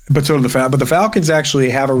 But so do the Falcons actually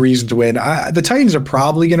have a reason to win. The Titans are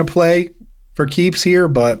probably going to play for keeps here,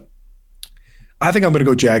 but I think I'm going to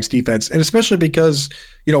go Jags defense. And especially because,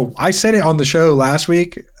 I said it on the show last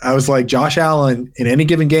week. I was like, Josh Allen in any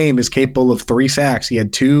given game is capable of 3 sacks. He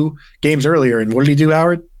had 2 games earlier. And what did he do,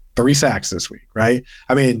 Howard? 3 sacks this week, right?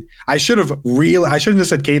 I mean, I shouldn't have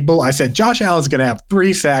said capable. I said Josh Allen's going to have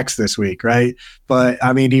 3 sacks this week, right? But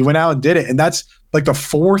I mean, he went out and did it. And that's like the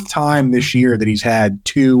 4th time this year that he's had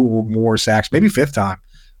 2 or more sacks, maybe 5th time.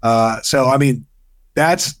 So, I mean,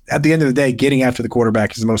 that's at the end of the day, getting after the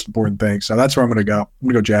quarterback is the most important thing. So that's where I'm going to go. I'm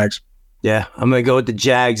going to go Jags. Yeah, I'm going to go with the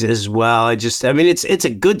Jags as well. It's a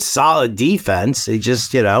good, solid defense. They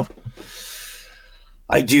just, I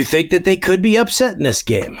do think that they could be upset in this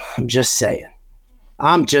game. I'm just saying.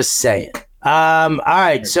 All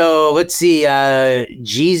right, so let's see.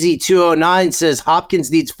 GZ209 says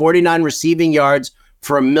Hopkins needs 49 receiving yards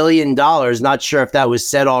for $1 million. Not sure if that was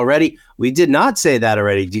said already. We did not say that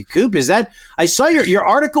already. Coop, is that? I saw your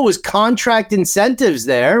article was contract incentives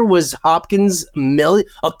there. Was Hopkins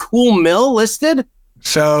a cool mill listed?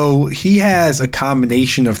 So he has a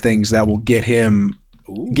combination of things that will get him.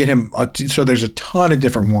 So there's a ton of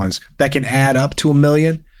different ones that can add up to $1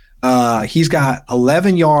 million. He's got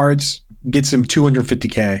 11 yards, gets him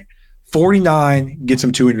 $250K. 49 gets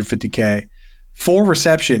him $250K. 4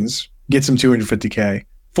 receptions gets him $250K.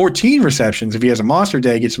 14 receptions, if he has a monster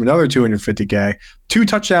day, gets him another $250K. 2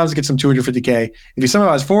 touchdowns gets him $250K. If he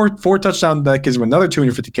somehow has four touchdowns, that gives him another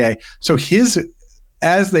 $250K. So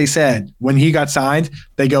as they said, when he got signed,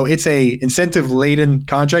 they go, it's a incentive-laden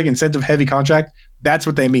contract, incentive-heavy contract. That's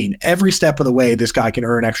what they mean. Every step of the way, this guy can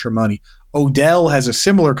earn extra money. Odell has a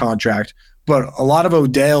similar contract, but a lot of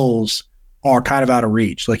Odell's are kind of out of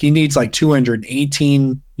reach. Like he needs like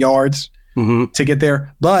 218 yards to get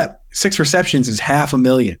there. But 6 receptions is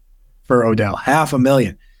 $500,000 for Odell.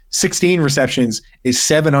 $500,000. 16 receptions is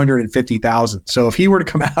 $750,000. So if he were to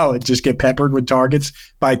come out and just get peppered with targets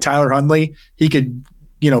by Tyler Huntley, he could,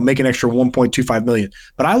 make an extra $1.25 million.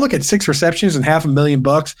 But I look at 6 receptions and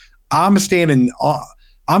 $500,000. I'm standing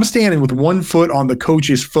with 1 foot on the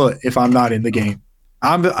coach's foot if I'm not in the game.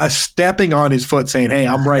 I'm stepping on his foot saying, hey,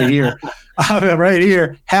 I'm right here. I'm right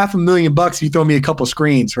here. $500,000 you throw me a couple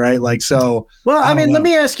screens, right? Like, so. Well, let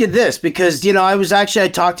me ask you this, because, I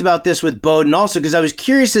talked about this with Bowden also, because I was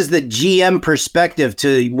curious as the GM perspective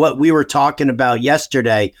to what we were talking about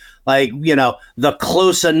yesterday. Like, the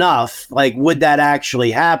close enough, like, would that actually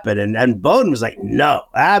happen? And Bowden was like, no,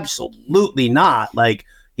 absolutely not. Like,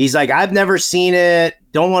 he's like, I've never seen it.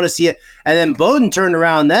 Don't want to see it. And then Bowden turned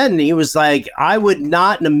around then and he was like, I would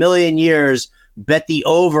not in a million years bet the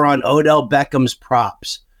over on Odell Beckham's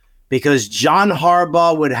props, because John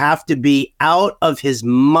Harbaugh would have to be out of his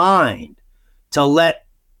mind to let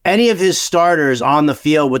any of his starters on the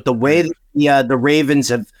field with the way that the Ravens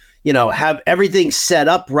have everything set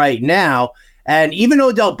up right now. And even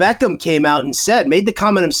Odell Beckham came out and made the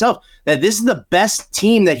comment himself that this is the best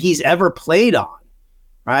team that he's ever played on.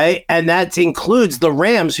 Right. And that includes the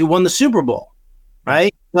Rams, who won the Super Bowl.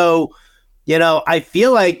 Right. So, I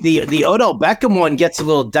feel like the Odell Beckham one gets a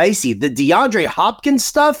little dicey. The DeAndre Hopkins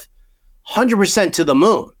stuff, 100% to the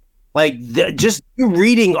moon. Like, just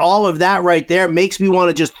reading all of that right there makes me want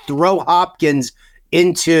to just throw Hopkins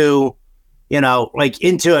into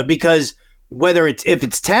it, because if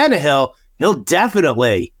it's Tannehill, he'll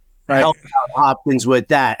definitely help out Hopkins with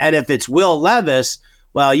that. And if it's Will Levis,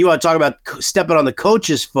 well, you want to talk about stepping on the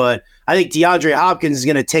coach's foot. I think DeAndre Hopkins is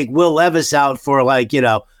going to take Will Levis out for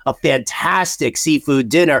a fantastic seafood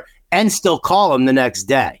dinner and still call him the next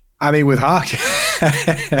day. I mean, with Dorothy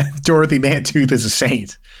Mantooth is a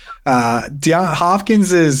saint.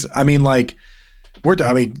 Hopkins is,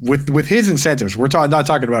 with his incentives, we're not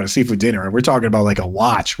talking about a seafood dinner. We're talking about like a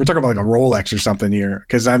watch. We're talking about like a Rolex or something here.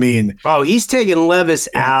 Because he's taking Levis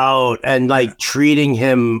out and like treating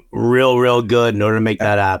him real, real good in order to make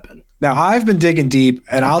that happen. Now, I've been digging deep,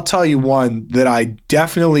 and I'll tell you one that I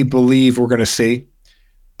definitely believe we're going to see.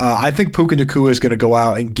 I think Puka Nacua is going to go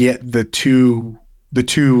out and get the two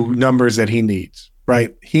numbers that he needs.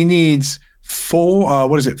 Right, he needs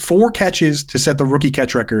 4 catches to set the rookie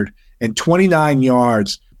catch record and 29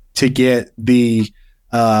 yards to get the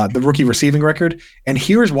the rookie receiving record. And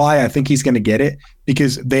here's why I think he's going to get it,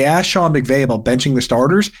 because they asked Sean McVay about benching the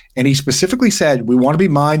starters, and he specifically said, we want to be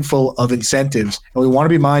mindful of incentives and we want to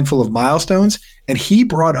be mindful of milestones. And he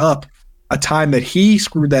brought up a time that he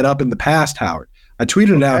screwed that up in the past, Howard. I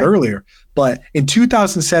tweeted it out earlier, but in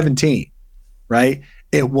 2017, right,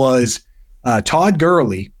 it was Todd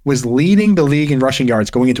Gurley was leading the league in rushing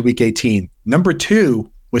yards going into week 18. Number 2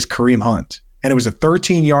 was Kareem Hunt, and it was a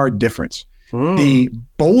 13-yard difference.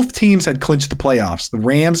 Both teams had clinched the playoffs, the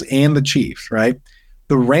Rams and the Chiefs, right?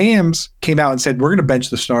 The Rams came out and said, we're going to bench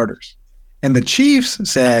the starters. And the Chiefs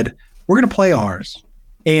said, we're going to play ours.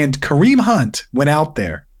 And Kareem Hunt went out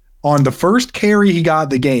there on the first carry he got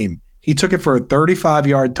the game. He took it for a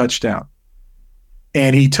 35-yard touchdown.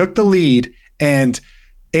 And he took the lead, and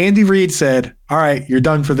Andy Reid said, all right, you're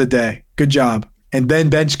done for the day. Good job. And then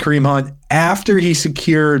benched Kareem Hunt after he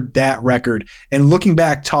secured that record. And looking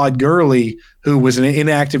back, Todd Gurley, who was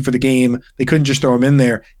inactive for the game, they couldn't just throw him in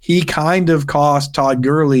there. He kind of cost Todd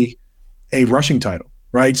Gurley a rushing title,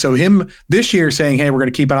 right? So him this year saying, hey, we're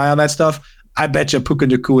going to keep an eye on that stuff, I bet you Puka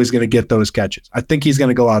Nacua is going to get those catches. I think he's going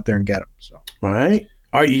to go out there and get them. So. All right.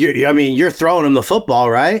 You're throwing him the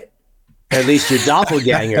football, right? At least your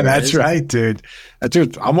doppelganger. That's right, dude.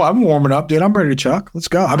 I'm warming up, dude. I'm ready to chuck. Let's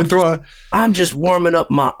go. I'm just warming up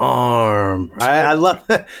my arm. I love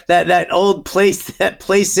that old Play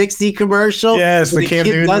 60 commercial. Yes, the Cam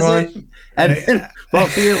Newton one. And then,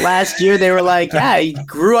 last year they were like, yeah, he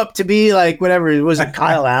grew up to be like whatever. Was it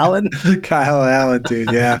Kyle Allen? Kyle Allen, dude.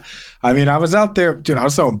 Yeah. I mean, I was out there, dude. I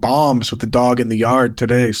was throwing bombs with the dog in the yard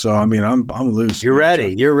today. So I mean, I'm loose. You're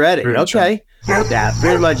ready. Okay. Yeah,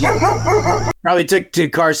 pretty much. Probably took to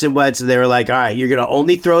Carson Wentz, and they were like, all right, you're going to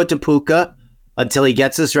only throw it to Puka until he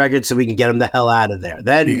gets this record so we can get him the hell out of there.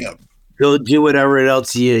 Then go do whatever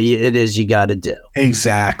else it is you got to do.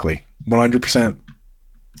 Exactly. 100%.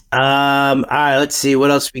 All right, let's see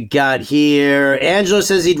what else we got here. Angelo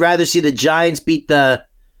says he'd rather see the Giants beat the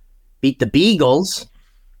Beagles.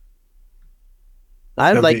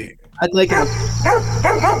 I'd like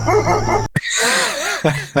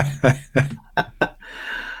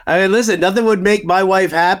I mean, listen, nothing would make my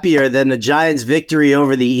wife happier than the Giants' victory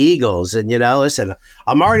over the Eagles. And listen,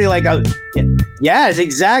 I'm already like, yes,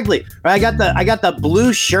 exactly. I got the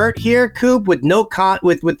blue shirt here, Coop, with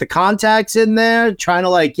with the contacts in there, trying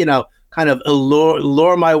to kind of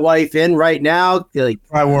lure my wife in right now. Like,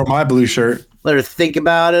 I wore my blue shirt. Let her think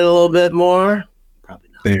about it a little bit more. Probably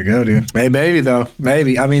not. There you go, dude. Maybe though.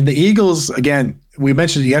 Maybe. I mean, the Eagles again. We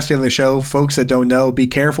mentioned yesterday on the show, folks that don't know, be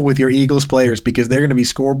careful with your Eagles players because they're going to be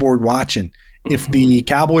scoreboard watching. If the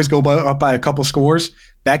Cowboys go up by a couple scores,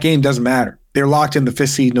 that game doesn't matter. They're locked in the 5th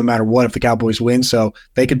seed no matter what if the Cowboys win, so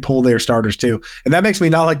they could pull their starters too. And that makes me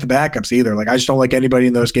not like the backups either. Like I just don't like anybody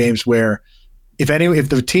in those games where if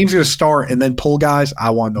the team's going to start and then pull guys, I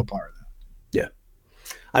want no part of that. Yeah.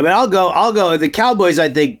 I mean, I'll go. The Cowboys, I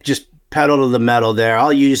think, just pedal to the metal there.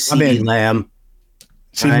 I'll use CeeDee Lamb.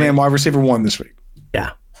 CeeDee Lamb, wide receiver 1 this week.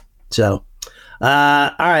 Yeah. So,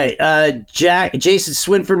 all right. Jason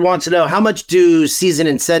Swinford wants to know, how much do season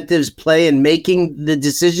incentives play in making the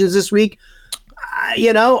decisions this week? I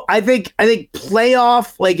think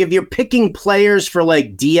playoff, like if you're picking players for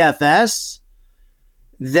like DFS,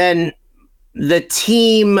 then the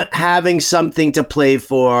team having something to play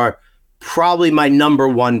for, probably my number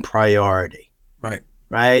 1 priority.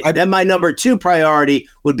 Right. Then my number 2 priority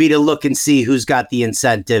would be to look and see who's got the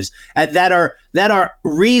incentives that are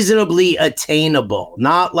reasonably attainable.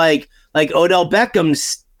 Not like Odell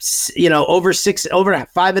Beckham's, over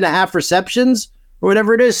 5.5 receptions or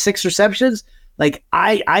whatever it is, 6 receptions. Like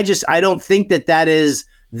I don't think that is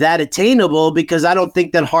that attainable because I don't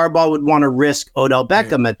think that Harbaugh would want to risk Odell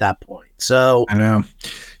Beckham at that point. So I know.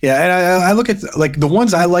 Yeah. And I look at like the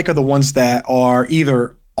ones I like are the ones that are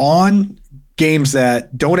either on games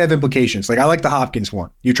that don't have implications. Like I like the Hopkins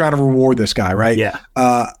one. You're trying to reward this guy, right? Yeah.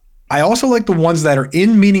 I also like the ones that are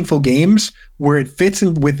in meaningful games where it fits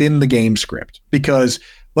within the game script. Because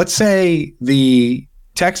let's say the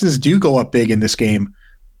Texans do go up big in this game,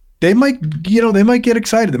 they might get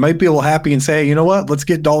excited. They might be a little happy and say, you know what, let's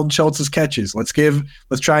get Dalton Schultz's catches. Let's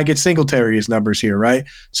try and get Singletary's numbers here, right?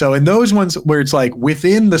 So in those ones where it's like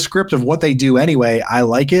within the script of what they do anyway, I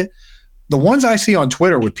like it. The ones I see on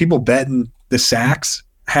Twitter with people betting the sacks,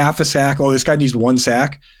 half a sack, oh, this guy needs 1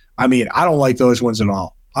 sack. I mean, I don't like those ones at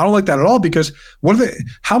all. I don't like that at all because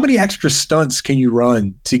how many extra stunts can you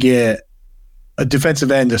run to get a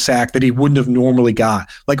defensive end a sack that he wouldn't have normally got?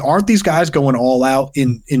 Like, aren't these guys going all out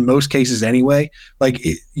in most cases anyway? Like,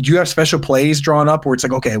 you have special plays drawn up where it's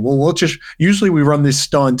like, okay, well, we'll just usually we run this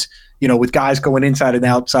stunt, with guys going inside and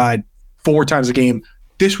outside 4 times a game.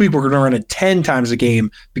 this week we're going to run it 10 times a game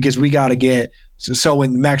because we got to get so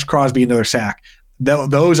when Max Crosby another sack.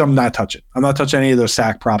 Those I'm not touching. I'm not touching any of those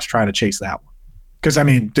sack props trying to chase that one. Because, I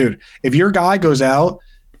mean, dude, if your guy goes out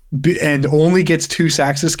and only gets 2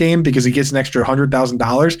 sacks this game because he gets an extra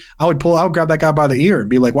 $100,000, I would grab that guy by the ear and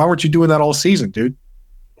be like, why weren't you doing that all season, dude?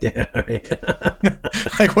 Yeah.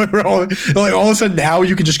 Like, all of a sudden now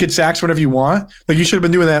you can just get sacks whenever you want? Like, you should have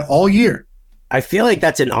been doing that all year. I feel like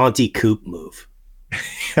that's an Auntie Coop move.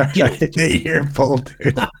 The earful,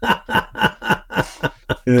 dude.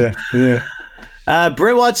 Yeah.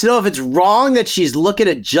 Britt wants to know if it's wrong that she's looking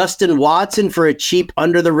at Justin Watson for a cheap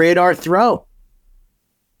under-the-radar throw.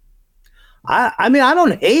 I mean, I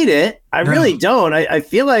don't hate it. I really don't. I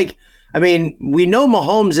feel like, I mean, we know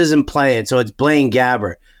Mahomes isn't playing, so it's Blaine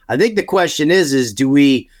Gabbert. I think the question is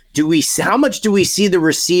how much do we see the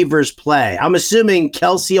receivers play? I'm assuming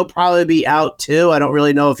Kelsey will probably be out too. I don't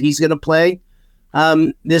really know if he's going to play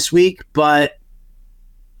this week, but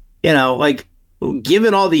like,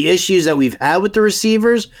 given all the issues that we've had with the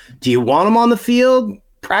receivers, do you want them on the field?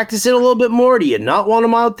 Practice it a little bit more? Do you not want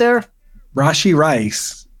them out there? Rashee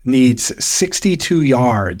Rice needs 62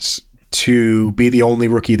 yards to be the only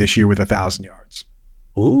rookie this year with 1,000 yards.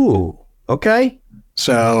 Ooh, okay.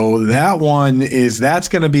 So that's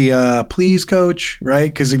going to be a please, coach,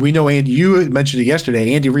 right? Because we know Andy, you mentioned it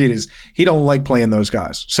yesterday, Andy Reid he don't like playing those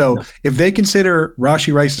guys. So if they consider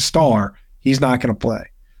Rashee Rice a star, he's not going to play.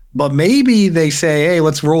 But maybe they say, hey,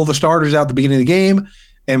 let's roll the starters out at the beginning of the game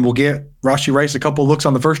and we'll get Rashee Rice a couple of looks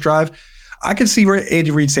on the first drive. I can see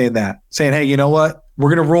Andy Reid saying, hey, you know what?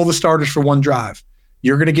 We're going to roll the starters for one drive.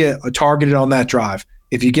 You're going to get targeted on that drive.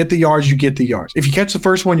 If you get the yards, you get the yards. If you catch the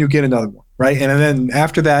first one, you get another one, right? And then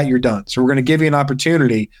after that, you're done. So we're going to give you an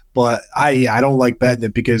opportunity, but I don't like betting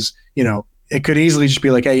it because, it could easily just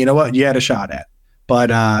be like, hey, you know what? You had a shot at.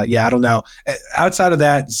 But, I don't know. Outside of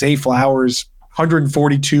that, Zay Flowers,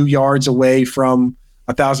 142 yards away from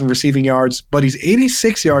 1,000 receiving yards, but he's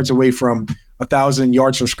 86 yards away from 1,000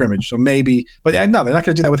 yards from scrimmage. So maybe, but no, they're not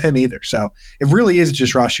going to do that with him either. So it really is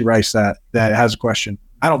just Rashee Rice that has a question.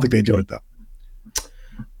 I don't think they do it though.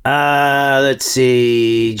 Let's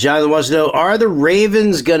see. Jonathan wants to know, are the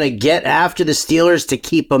Ravens going to get after the Steelers to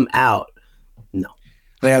keep them out? No.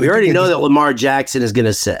 Yeah, we already know that Lamar Jackson is going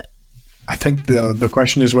to sit. I think the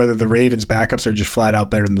question is whether the Ravens backups are just flat out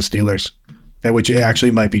better than the Steelers. Which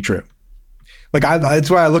actually might be true. Like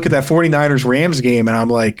that's why I look at that 49ers Rams game and I'm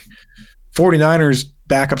like, 49ers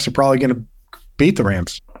backups are probably going to beat the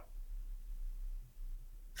Rams.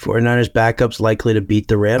 49ers backups likely to beat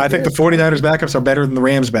the Rams? I think the 49ers backups are better than the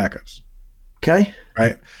Rams backups. Okay.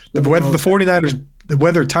 Right. Whether the 49ers,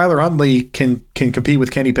 whether Tyler Huntley can compete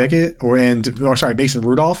with Kenny Pickett Mason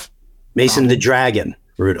Rudolph. Mason the Dragon.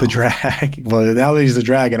 Rudolph. The Dragon. Well, now that he's the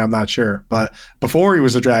Dragon, I'm not sure. But before he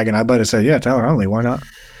was the Dragon, I might have said, yeah, Tyler Huntley, why not?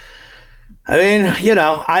 I mean,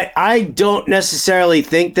 I don't necessarily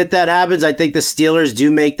think that happens. I think the Steelers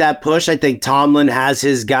do make that push. I think Tomlin has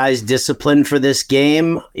his guys disciplined for this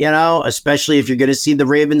game, especially if you're going to see the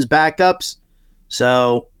Ravens backups.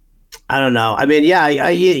 So, I don't know. I mean,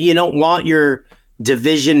 you don't want your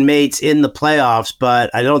division mates in the playoffs,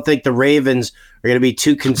 but I don't think the Ravens are going to be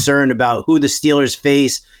too concerned about who the Steelers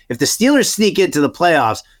face. If the Steelers sneak into the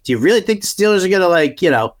playoffs, do you really think the Steelers are going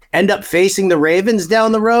to, end up facing the Ravens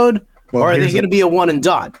down the road? Well, or are they going to be a one and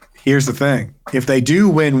done? Here's the thing. If they do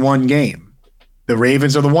win one game, the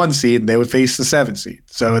Ravens are the 1 seed and they would face the 7 seed.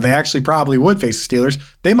 So they actually probably would face the Steelers.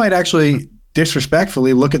 They might actually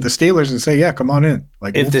disrespectfully look at the Steelers and say, yeah, come on in.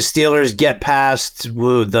 Like, if the Steelers get past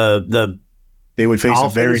the they would face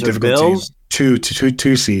Dolphins a very difficult team.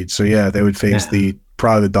 Two seeds. So yeah, they would face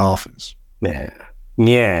probably the Dolphins. Yeah.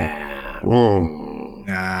 Nah.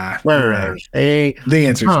 Where's the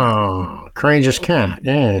answer? Courageous cat.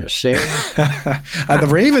 Yeah. See. The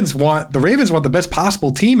Ravens want the best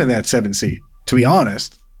possible team in that 7 seed. To be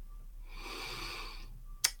honest.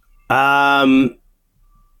 The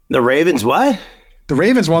Ravens what? The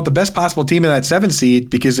Ravens want the best possible team in that 7 seed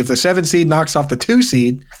because if the 7 seed knocks off the 2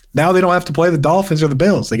 seed, now they don't have to play the Dolphins or the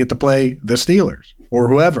Bills. They get to play the Steelers or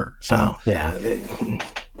whoever. So, yeah.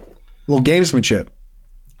 Little gamesmanship.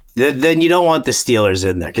 Then you don't want the Steelers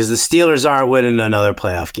in there because the Steelers aren't winning another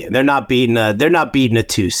playoff game. They're not beating a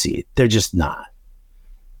 2 seed. They're just not.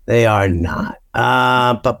 They are not.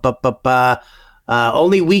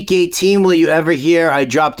 Only week 18 will you ever hear I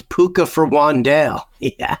dropped Puka for Wandale.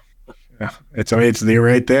 Yeah. It's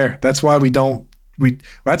right there. That's why we don't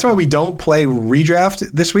play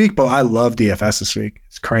redraft this week, but I love DFS this week.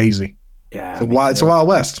 It's crazy. Yeah. It's a Wild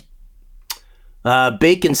West.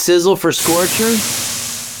 Bacon sizzle for Scorcher.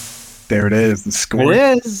 There it is. The score.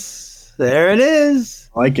 It is. There it is.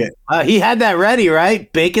 I like it. He had that ready,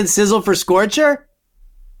 right? Bacon sizzle for Scorcher?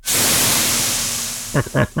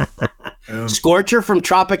 Scorcher from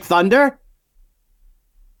Tropic Thunder?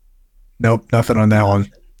 Nope, nothing on that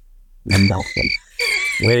one. Nothing.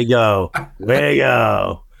 Way to go. Way to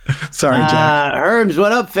go. Sorry, Jack. Herms,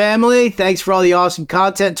 what up, family? Thanks for all the awesome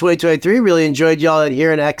content 2023. Really enjoyed y'all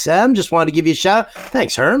here in XM. Just wanted to give you a shout.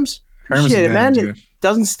 Thanks, Herms. Appreciate it, man. It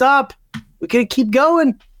doesn't stop. We're going to keep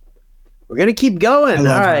going. We're going to keep going. All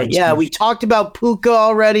right. Herms, yeah, dude. we talked about Puka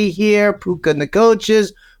already here. Puka and the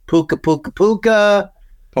coaches. Puka.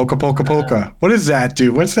 Polka, polka, polka. What is that,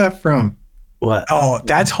 dude? What's that from? What? Oh,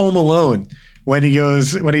 that's Home Alone. When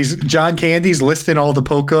he's John Candy's listing all the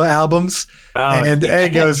polka albums, and he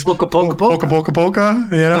goes Polka. polka,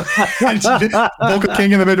 you know, polka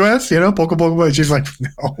king in the Midwest, you know, polka. And she's like,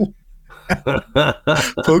 no,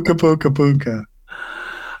 polka.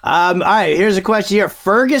 All right, here's a question here: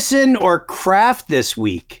 Ferguson or Kraft this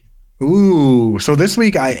week? Ooh, so this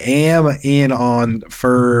week I am in on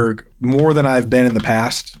Ferg more than I've been in the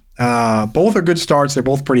past. Both are good starts; they're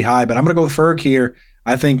both pretty high, but I'm gonna go with Ferg here.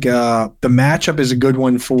 I think the matchup is a good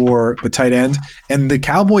one for the tight end, and the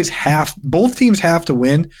Cowboys both teams have to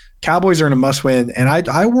win. Cowboys are in a must-win, and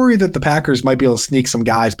I worry that the Packers might be able to sneak some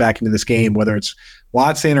guys back into this game, whether it's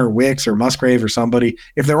Watson or Wicks or Musgrave or somebody.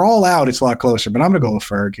 If they're all out, it's a lot closer, but I'm going to go with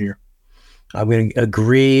Ferg here. I'm going to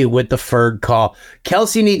agree with the Ferg call.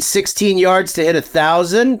 Kelsey needs 16 yards to hit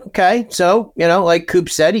 1,000. Okay, so, like Coop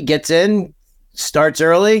said, he gets in, starts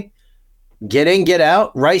early. Get in, get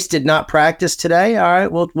out. Rice did not practice today. All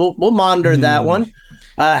right, we'll monitor that one.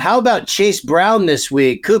 How about Chase Brown this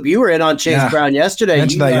week? Coop, you were in on Chase Brown yesterday.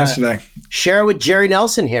 Yesterday. Share it with Jerry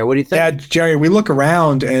Nelson here. What do you think? Yeah, Jerry, we look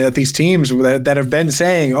around at these teams that have been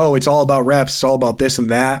saying, oh, it's all about reps, it's all about this and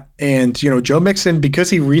that. And, Joe Mixon, because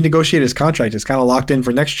he renegotiated his contract, is kind of locked in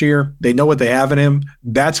for next year. They know what they have in him.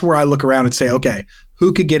 That's where I look around and say, okay,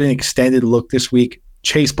 who could get an extended look this week?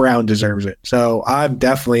 Chase Brown deserves it. So I'm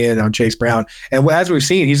definitely in on Chase Brown. And as we've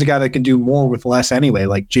seen, he's a guy that can do more with less anyway,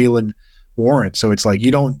 like Jalen Warren. So it's like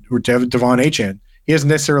Devon Achane. He doesn't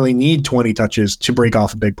necessarily need 20 touches to break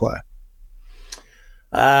off a big play.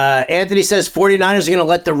 Anthony says 49ers are going to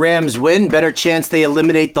let the Rams win. Better chance they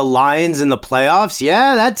eliminate the Lions in the playoffs.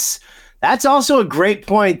 Yeah, that's also a great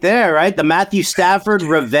point there, right? The Matthew Stafford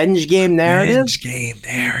revenge game narrative.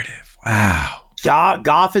 Wow.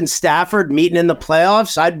 Goff and Stafford meeting in the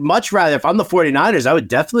playoffs. I'd much rather, if I'm the 49ers, I would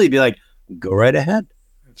definitely be like, go right ahead.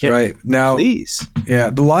 That's right. Now, please. Yeah,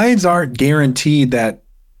 the Lions aren't guaranteed that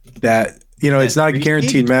it's not a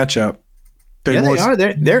guaranteed matchup. They are.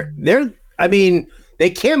 They're. I mean, they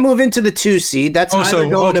can't move into the 2 seed. That's either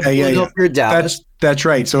going to Philadelphia or Dallas. That's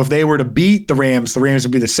right. So if they were to beat the Rams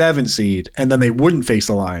would be the 7 seed, and then they wouldn't face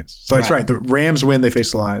the Lions. So that's right. The Rams win, they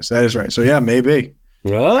face the Lions. That is right. So yeah, maybe.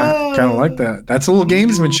 I kind of like that. That's a little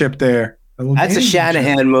gamesmanship there. That's a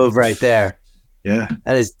Shanahan move right there. Yeah.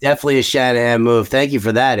 That is definitely a Shanahan move. Thank you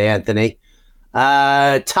for that, Anthony.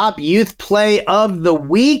 Top youth play of the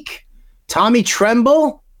week, Tommy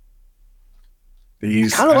Tremble.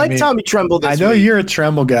 Tommy Tremble this week. I know you're a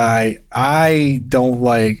Tremble guy. I don't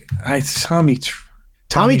like Tommy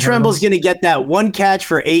Tremble's going to get that one catch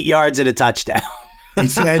for 8 yards and a touchdown.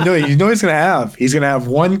 I know he's going to have. He's going to have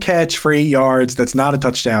one catch for 8 yards. That's not a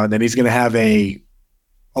touchdown. Then he's going to have a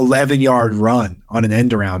 11-yard run on an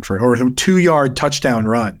end around or a 2-yard touchdown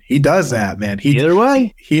run. He does that, man. Either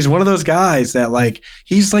way, he's one of those guys that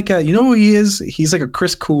he's like who he is? He's like a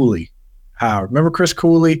Chris Cooley. Remember Chris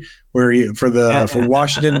Cooley, for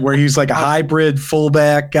Washington, where he's like a hybrid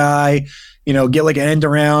fullback guy. Get like an end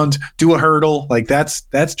around, do a hurdle. Like that's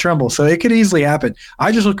Tremble. So it could easily happen.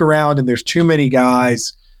 I just look around and there's too many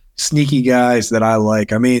guys, sneaky guys that I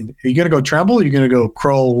like. I mean, are you going to go Tremble or are you going to go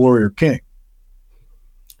Kroll, Warrior King?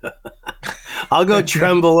 I'll go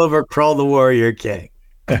Tremble over Kroll, the Warrior King.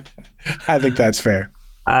 I think that's fair.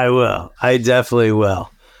 I will. I definitely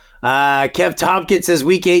will. Kev Tompkins says,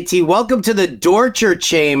 Week 18, welcome to the Dorcher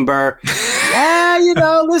Chamber.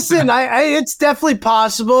 Yeah, listen, it's definitely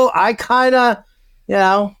possible. I kind of,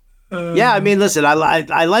 I mean, listen,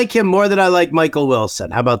 I like him more than I like Michael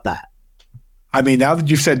Wilson. How about that? I mean, now that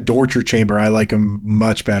you've said Dorcher Chamber, I like him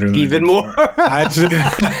much better than even more. I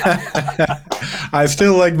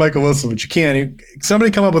still like Michael Wilson, but you can't.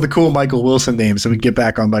 Somebody come up with a cool Michael Wilson name so we can get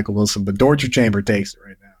back on Michael Wilson. But Dorcher Chamber takes it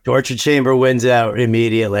right now. Dorcher Chamber wins out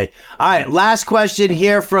immediately. All right, last question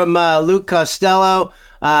here from Luke Costello.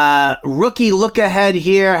 Rookie look ahead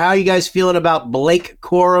here. How are you guys feeling about Blake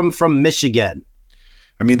Corum from Michigan?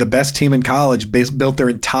 I mean, the best team in college built their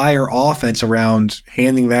entire offense around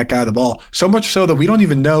handing that guy the ball. So much so that we don't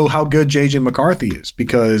even know how good J.J. McCarthy is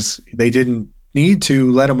because they didn't need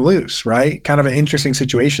to let him loose, right? Kind of an interesting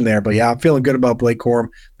situation there. But yeah, I'm feeling good about Blake Corum.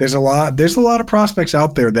 There's a lot of prospects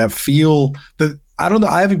out there that feel that, I don't know,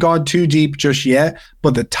 I haven't gone too deep just yet,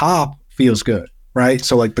 but the top feels good, right?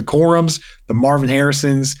 So like the Corums, the Marvin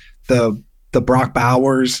Harrisons, the Brock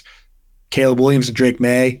Bowers, Caleb Williams, and Drake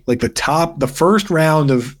May, like the first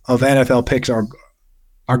round of NFL picks are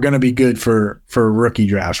going to be good for rookie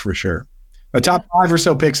drafts for sure. The top 5 or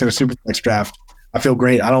so picks in a Superflex draft, I feel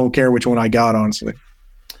great. I don't care which one I got, honestly.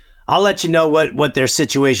 I'll let you know what their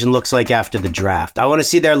situation looks like after the draft. I want to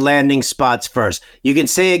see their landing spots first. You can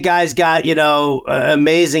say a guy's got,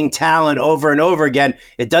 amazing talent over and over again.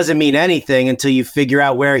 It doesn't mean anything until you figure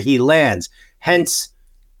out where he lands. Hence,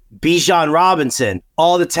 Bijan Robinson,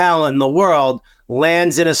 all the talent in the world,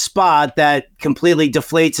 lands in a spot that completely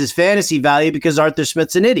deflates his fantasy value because Arthur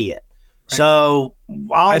Smith's an idiot. So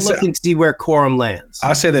I'll look and see where Corum lands.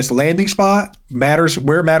 I'll say this landing spot matters.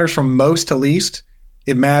 Where it matters from most to least,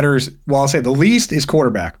 it matters. Well, I'll say the least is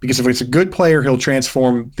quarterback, because if it's a good player, he'll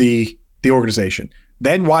transform the organization.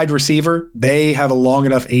 Then wide receiver, they have a long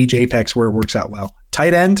enough age apex where it works out well.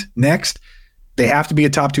 Tight end next. They have to be a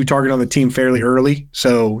top 2 target on the team fairly early.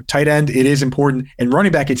 So tight end, it is important. And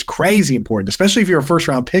running back, it's crazy important, especially if you're a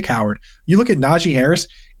first-round pick, Howard. You look at Najee Harris.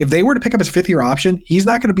 If they were to pick up his 5th-year option, he's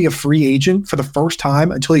not going to be a free agent for the first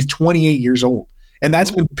time until he's 28 years old. And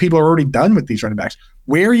that's when people are already done with these running backs.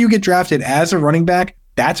 Where you get drafted as a running back,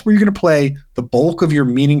 that's where you're going to play the bulk of your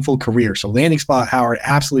meaningful career. So landing spot, Howard,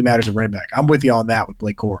 absolutely matters at running back. I'm with you on that with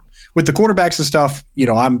Blake Corum. With the quarterbacks and stuff,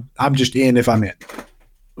 I'm just in if I'm in.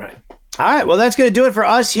 Right. All right, well, that's going to do it for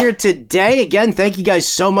us here today. Again, thank you guys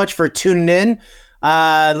so much for tuning in.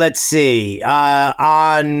 Let's see.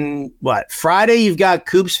 On Friday, you've got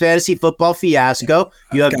Coop's Fantasy Football Fiasco.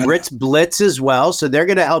 You have Brit's Blitz as well, so they're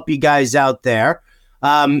going to help you guys out there.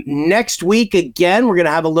 Next week, again, we're going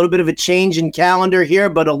to have a little bit of a change in calendar here,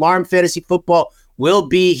 but Alarm Fantasy Football will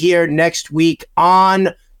be here next week on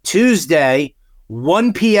Tuesday,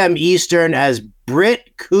 1 p.m. Eastern, as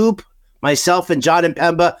Brit, Coop, myself, and John and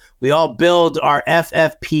Pemba, we all build our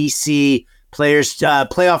FFPC Players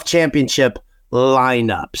Playoff Championship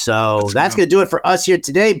lineup. So that's going to do it for us here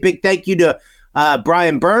today. Big thank you to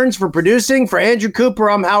Brian Burns for producing. For Andrew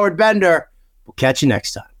Cooper, I'm Howard Bender. We'll catch you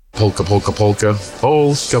next time. Polka, polka, polka.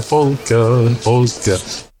 Polka, polka, polka.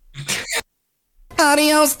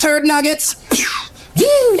 Adios, turd nuggets.